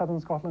Ireland, southern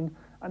Scotland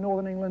and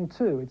northern England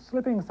too. It's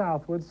slipping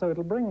southwards, so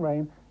it'll bring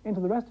rain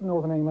into the rest of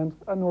northern England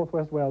and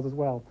northwest Wales as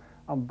well.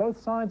 On both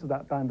sides of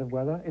that band of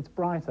weather, it's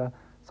brighter.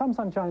 Some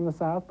sunshine in the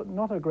south, but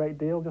not a great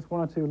deal, just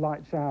 1 or 2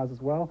 light showers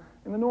as well.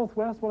 In the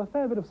northwest, well, a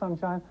fair bit of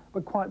sunshine,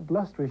 but quite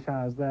blustery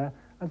showers there,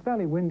 and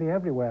fairly windy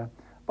everywhere.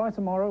 By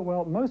tomorrow,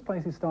 well, most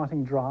places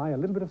starting dry, a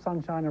little bit of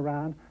sunshine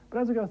around, but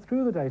as we go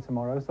through the day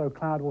tomorrow, so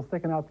cloud will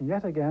thicken up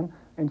yet again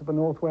into the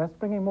northwest,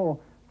 bringing more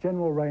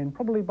general rain.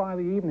 Probably by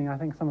the evening, I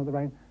think some of the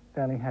rain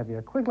fairly heavy.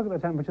 A quick look at the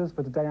temperatures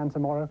for today and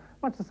tomorrow.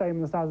 Much the same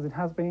in the south as it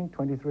has been,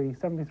 23,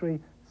 73,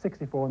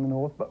 64 in the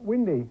north, but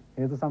windy.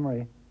 Here's the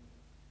summary.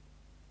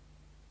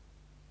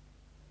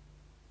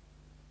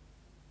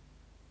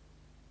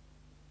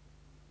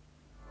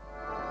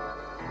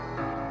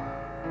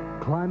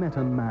 Climate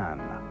and Man.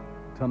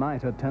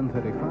 Tonight at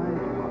 10:35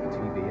 on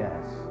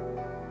TBS.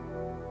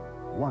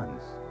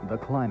 Once, the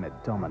climate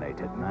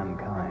dominated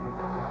mankind.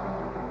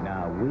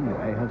 Now we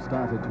may have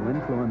started to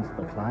influence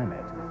the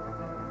climate.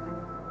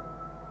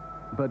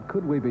 But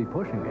could we be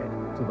pushing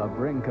it to the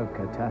brink of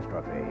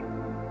catastrophe?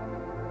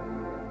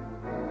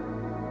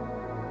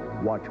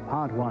 Watch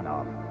part 1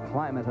 of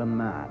Climate and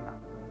Man.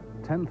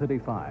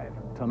 10:35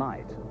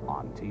 tonight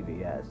on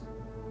TBS.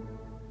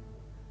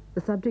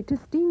 The subject is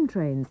steam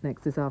trains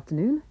next this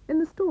afternoon in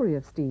The Story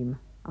of Steam,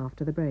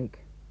 after the break.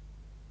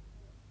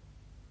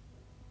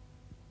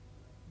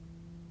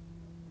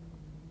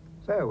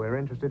 So, we're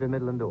interested in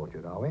Midland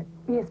Orchard, are we?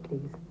 Yes,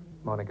 please.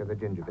 Monica, the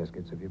ginger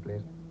biscuits, if you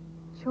please.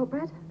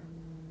 Shortbread?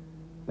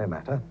 No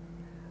matter.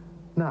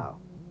 Now,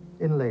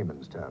 in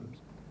layman's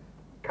terms,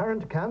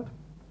 current account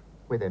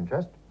with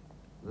interest,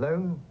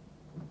 loan,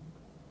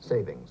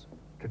 savings.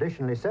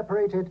 Traditionally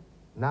separated,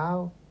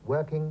 now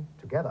working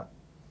together.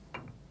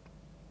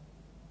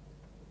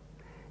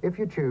 If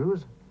you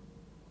choose,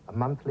 a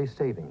monthly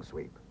savings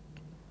sweep.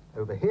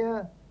 Over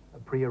here, a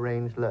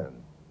pre-arranged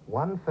loan.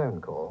 1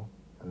 phone call,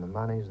 and the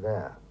money's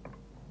there.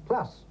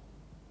 Plus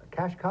a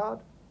cash card,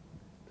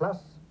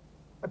 plus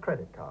a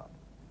credit card.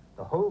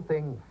 The whole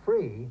thing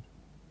free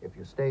if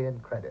you stay in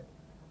credit.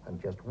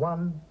 And just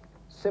 1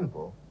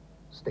 simple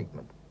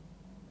statement.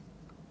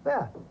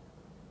 There.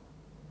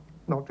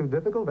 Not too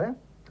difficult, eh?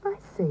 I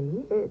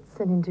see. It's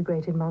an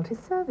integrated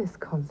multi-service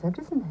concept,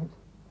 isn't it?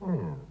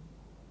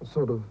 A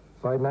sort of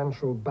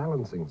financial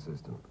balancing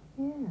system.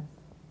 Yes.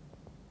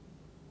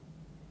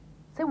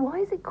 So why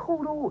is it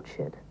called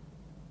Orchard?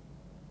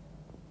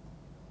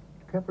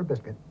 Care for a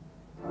biscuit?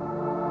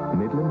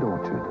 Midland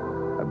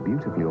Orchard, a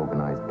beautifully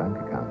organized bank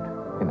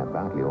account in a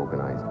badly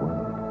organized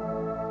world.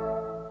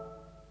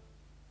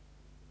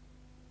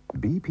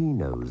 BP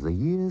knows the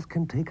years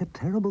can take a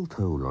terrible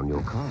toll on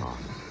your car.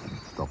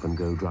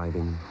 Stop-and-go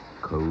driving,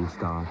 cold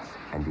starts,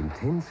 and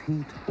intense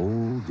heat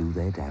all do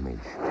their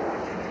damage.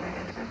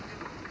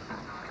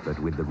 But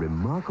with the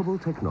remarkable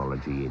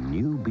technology in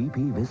new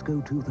BP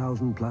Visco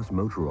 2000 Plus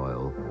motor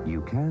oil,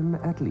 you can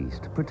at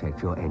least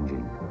protect your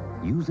engine.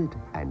 Use it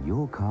and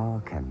your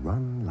car can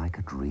run like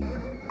a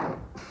dream.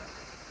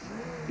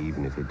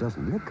 Even if it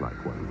doesn't look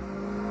like one.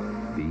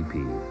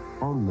 BP,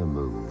 on the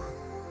move.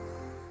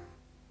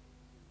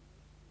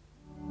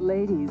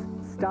 Ladies,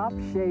 stop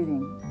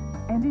shaving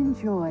and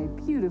enjoy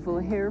beautiful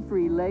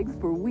hair-free legs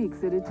for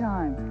weeks at a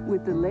time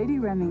with the Lady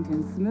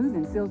Remington Smooth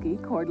and Silky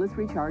Cordless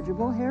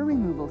Rechargeable Hair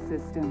Removal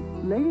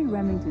System. Lady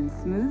Remington's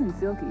Smooth and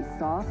Silky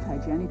Soft,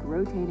 Hygienic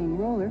Rotating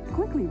Roller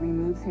quickly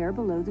removes hair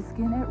below the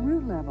skin at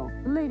root level.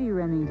 Lady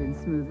Remington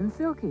Smooth and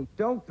Silky.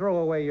 Don't throw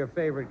away your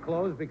favorite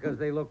clothes because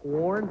they look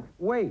worn.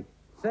 Wait.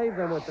 Save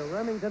them with the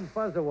Remington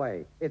Fuzz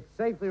Away. It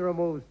safely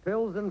removes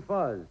pills and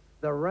fuzz.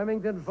 The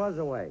Remington Fuzz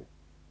Away.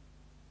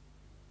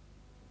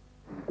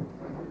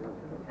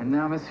 And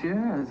now,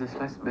 monsieur, the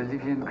sliced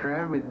Bolivian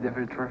crab with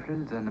devil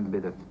truffles and a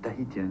bit of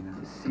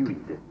Tahitian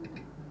seaweed.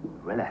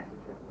 Voila.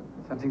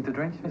 Something to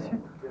drink, monsieur?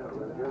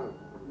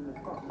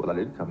 Well, I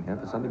did come here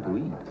for something to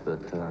eat,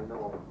 but,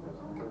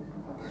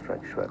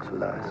 Stretch works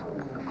with us.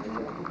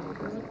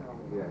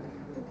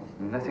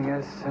 Nothing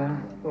else,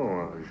 sir?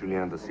 Oh,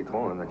 Julien de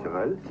citron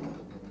naturel.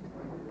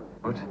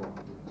 What?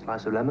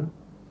 Slice of lemon?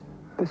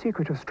 The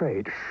secret of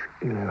straight,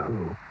 you know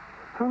who.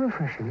 How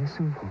refreshingly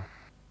simple.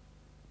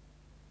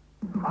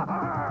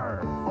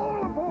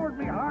 All aboard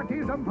me,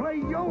 parties and play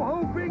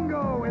Yo-Ho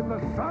Bingo in the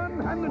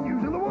sun and the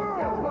news of the world.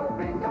 Yo-Ho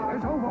Bingo.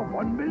 There's over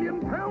 £1 million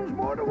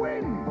more to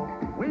win.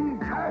 Win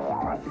cash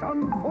for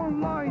sun-full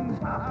lines.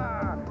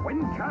 Ha-ha.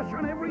 Win cash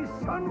on every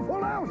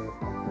sun-full house.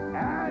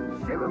 And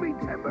shiver me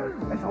timbers,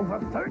 there's over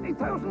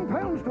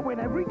 £30,000 to win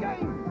every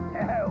game.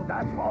 Hell,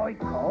 that's why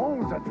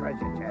Cole's a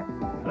treasure chest.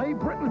 Play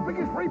Britain's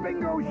biggest free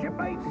bingo,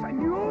 shipmates,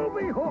 and you'll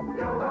be hooked.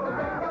 Yo-Ho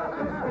Bingo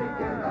this week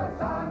in the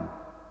sun.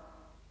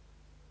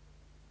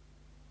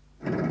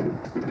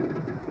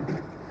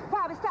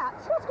 Barbara, stop.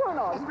 What's going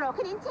on? It's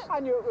broken into. I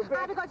knew it would be.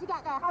 How have we got to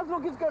get there? How's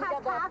luggage going to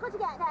get there? How's car got to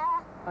get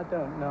there? I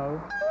don't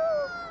know.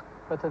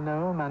 But I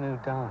know a man who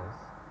does.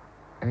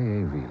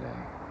 AA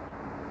Relay.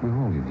 We're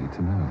all you need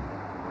to know.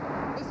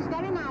 This is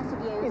very nice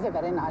of you. He's a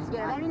very nice man.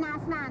 You're a very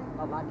nice man.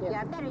 I like it.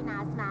 You're a very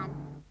nice man.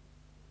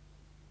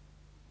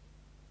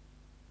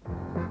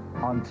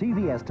 On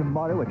TVS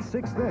tomorrow at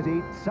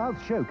 6:30,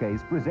 South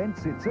Showcase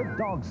presents It's a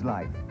Dog's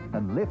Life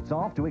and lifts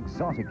off to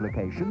exotic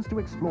locations to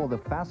explore the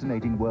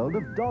fascinating world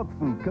of dog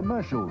food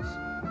commercials.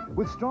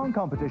 With strong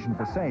competition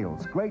for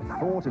sales, great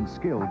thought and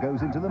skill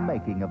goes into the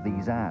making of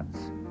these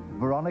ads.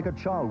 Veronica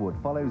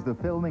Charlwood follows the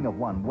filming of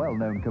one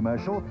well-known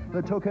commercial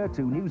that took her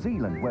to New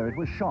Zealand, where it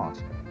was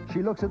shot.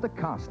 She looks at the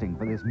casting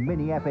for this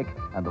mini-epic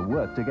and the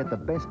work to get the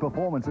best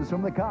performances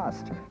from the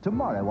cast.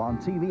 Tomorrow on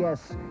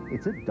TVS,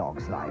 It's a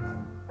Dog's Life.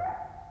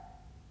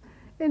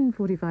 In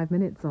 45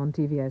 minutes on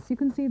TVS, you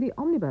can see the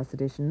omnibus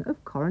edition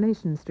of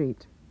Coronation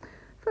Street.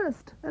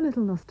 First, a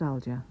little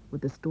nostalgia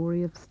with the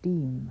story of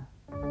steam.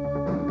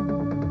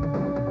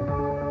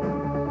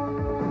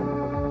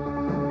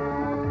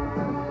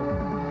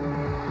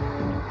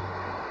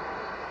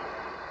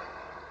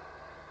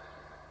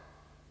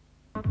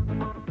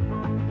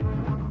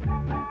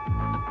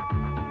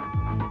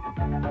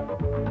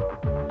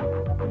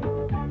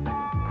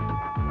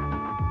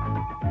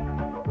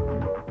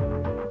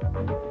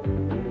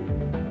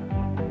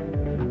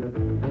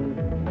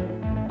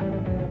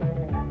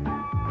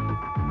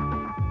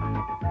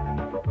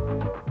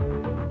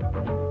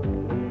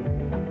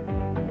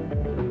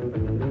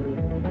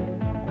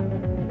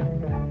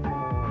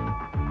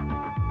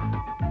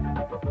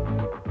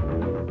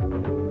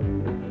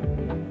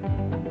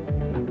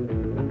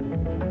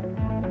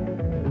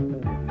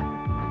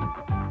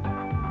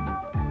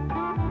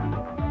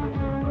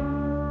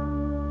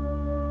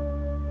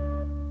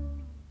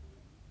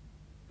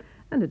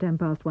 And at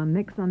 1:10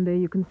 next Sunday,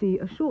 you can see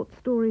a short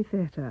story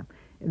theatre.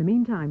 In the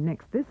meantime,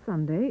 this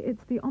Sunday,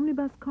 it's the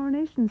omnibus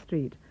Coronation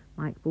Street.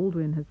 Mike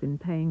Baldwin has been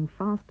playing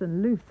fast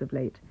and loose of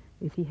late.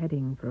 Is he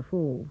heading for a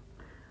fall?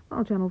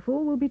 While Channel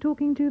 4 will be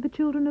talking to the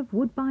children of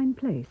Woodbine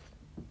Place.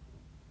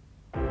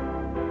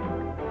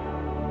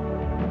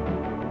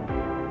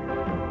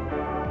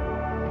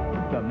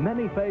 The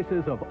many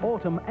faces of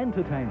autumn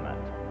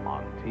entertainment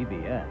on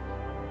TBS.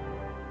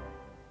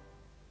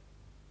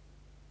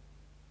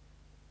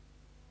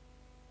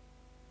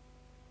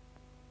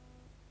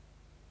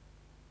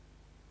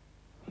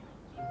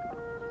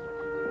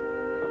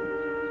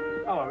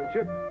 Hello,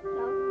 Richard.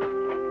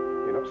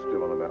 You're not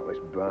still on about this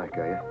bike,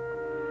 are you?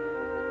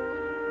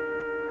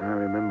 I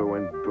remember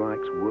when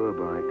bikes were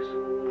bikes.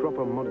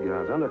 Proper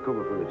mudguards and a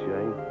cover for the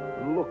chain.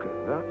 Look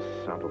at that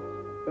saddle.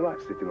 They're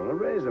like sitting on a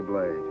razor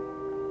blade.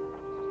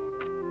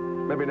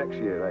 Maybe next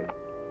year, eh?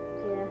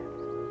 Yeah.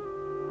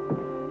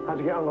 How'd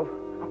you get on, love?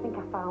 I think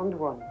I found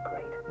one.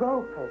 Great.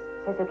 Ropers.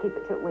 Says he'll keep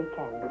it till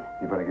weekend.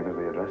 You better give us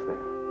the address then.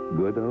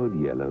 Good old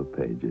yellow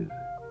pages.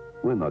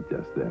 We're not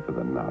just there for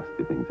the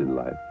nasty things in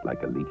life,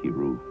 like a leaky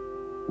roof.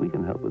 We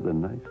can help with the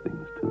nice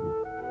things, too.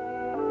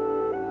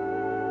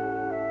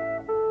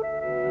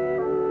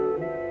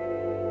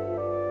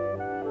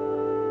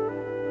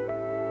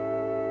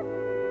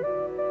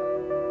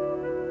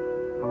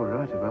 All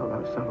right about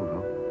that saddle,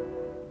 though.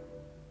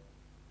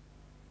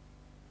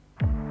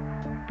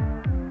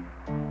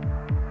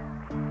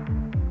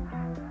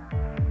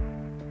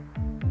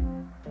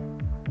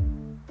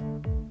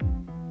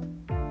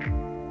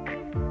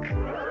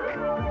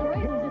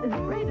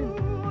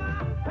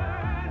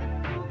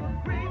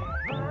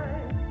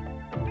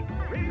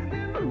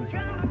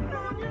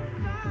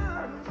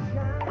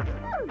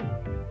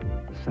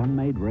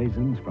 Sun-made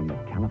raisins from the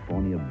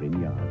California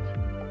vineyards.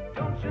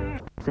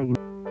 Say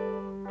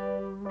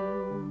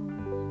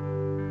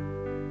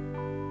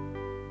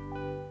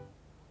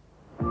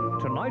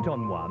Tonight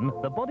on One,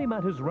 the Body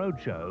Matters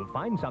Roadshow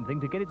finds something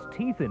to get its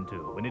teeth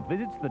into when it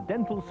visits the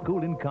dental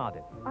school in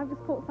Cardiff. I've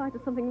just caught sight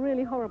of something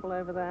really horrible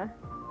over there.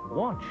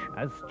 Watch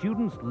as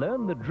students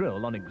learn the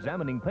drill on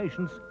examining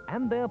patients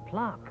and their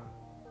plaque.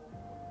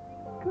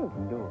 Good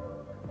Lord.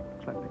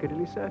 Looks like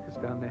Piccadilly Circus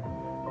down there.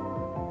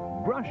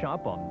 Brush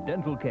up on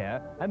dental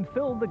care and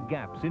fill the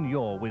gaps in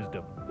your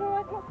wisdom.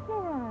 Fluoride, what's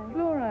fluoride?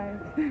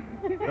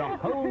 Fluoride. The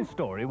whole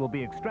story will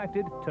be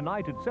extracted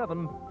tonight at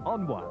 7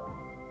 on One.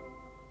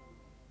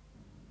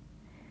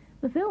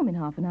 The film in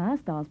half an hour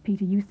stars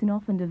Peter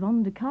Ustinov and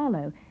Yvonne De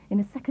Carlo in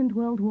a Second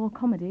World War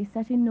comedy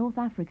set in North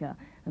Africa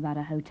about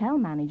a hotel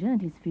manager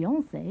and his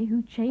fiancée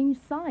who change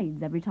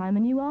sides every time a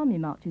new army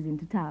marches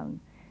into town.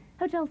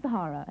 Hotel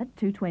Sahara at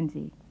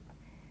 2:20.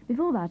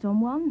 Before that, on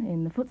one,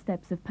 in the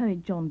footsteps of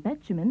poet John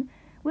Betjeman,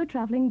 we're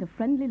travelling the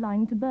friendly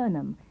line to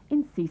Burnham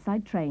in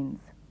Seaside Trains.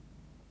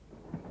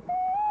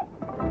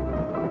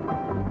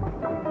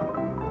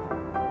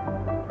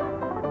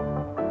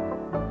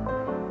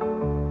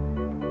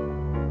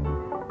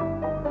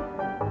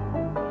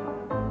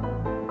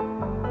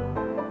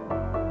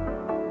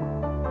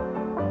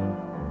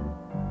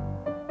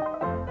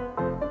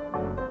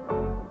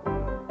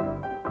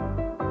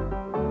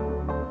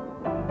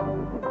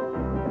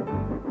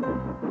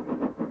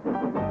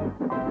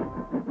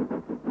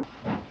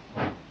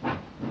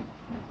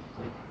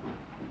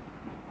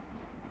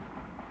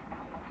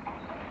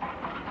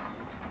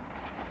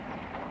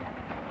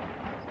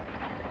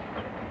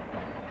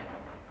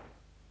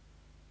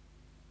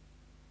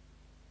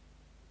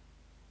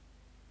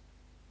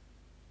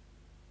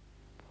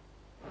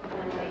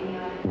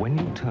 When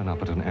you turn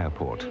up at an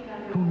airport,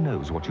 who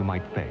knows what you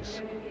might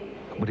face?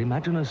 But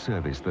imagine a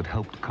service that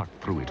helped cut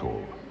through it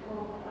all.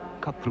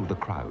 Cut through the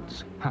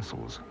crowds,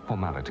 hassles,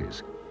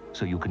 formalities,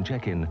 so you can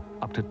check in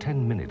up to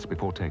 10 minutes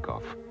before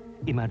takeoff.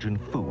 Imagine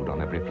food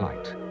on every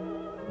flight,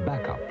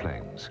 backup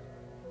planes,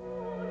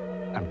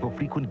 and for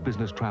frequent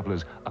business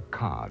travelers, a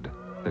card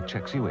that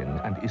checks you in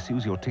and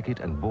issues your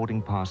ticket and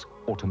boarding pass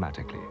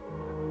automatically.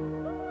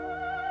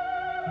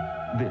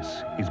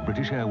 This is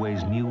British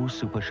Airways' new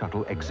Super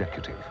Shuttle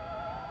Executive,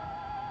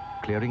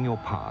 clearing your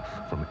path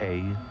from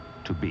A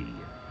to B.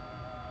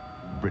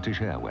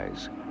 British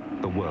Airways,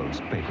 the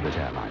world's favorite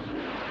airline.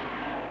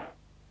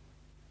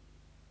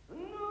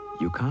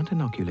 You can't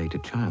inoculate a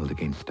child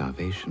against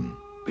starvation,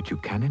 but you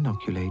can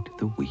inoculate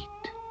the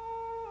wheat.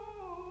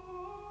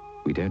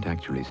 We don't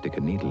actually stick a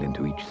needle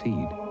into each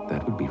seed.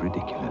 That would be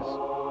ridiculous.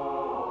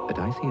 At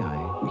ICI,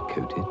 we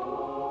coat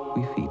it,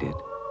 we feed it,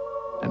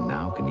 and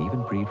now can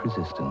even breed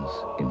resistance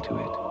into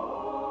it.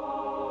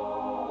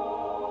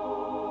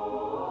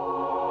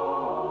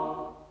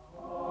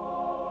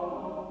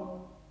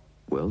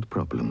 World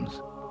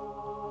problems,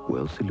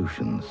 world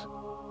solutions,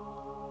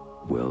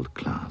 world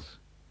class.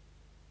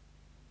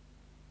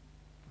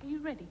 Are you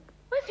ready?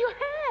 Where's your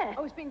hair?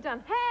 Oh, it's being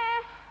done.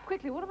 Hair!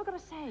 Quickly, what have I got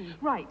to say?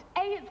 Right.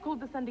 A, it's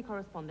called the Sunday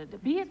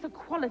Correspondent. B, it's a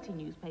quality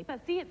newspaper.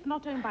 C, it's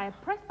not owned by a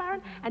press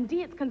baron. And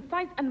D, it's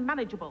concise and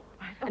manageable.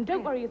 Right, okay. And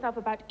don't worry yourself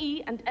about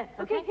E and F,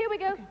 okay? Okay, here we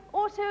go. Okay.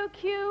 Auto,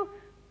 cue,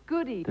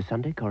 goodie. The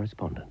Sunday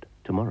Correspondent.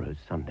 Tomorrow's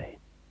Sunday.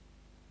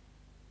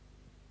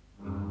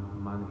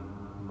 Money.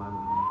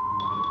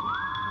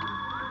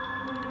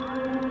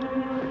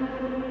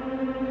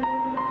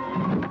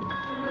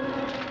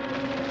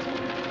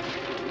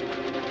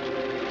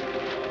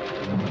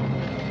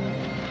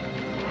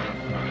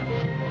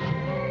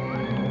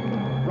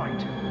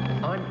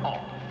 I'm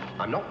off.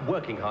 I'm not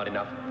working hard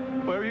enough.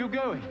 Where are you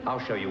going? I'll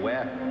show you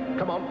where.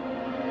 Come on.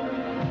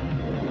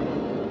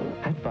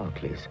 At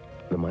Barclays,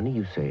 the money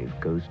you save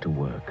goes to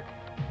work.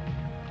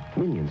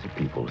 Millions of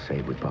people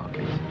save with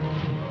Barclays.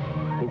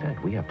 In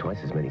fact, we have twice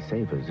as many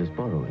savers as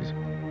borrowers,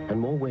 and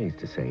more ways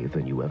to save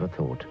than you ever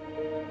thought.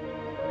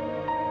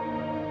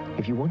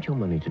 If you want your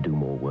money to do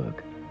more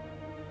work,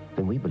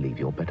 then we believe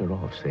you're better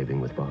off saving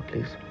with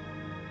Barclays.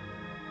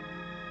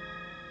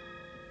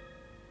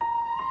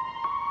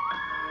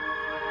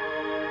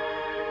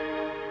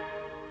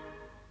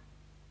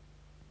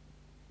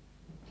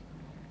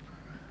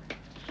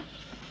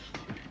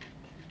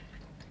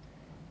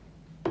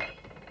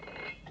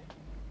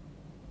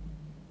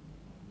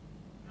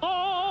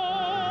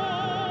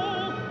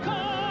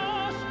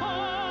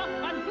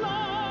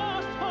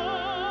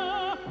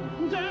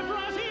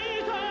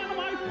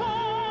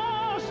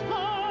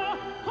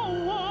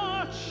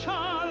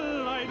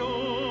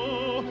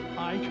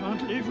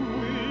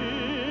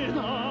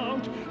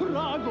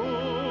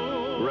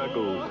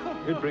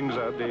 It brings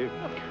out the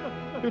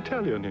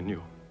Italian in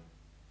you.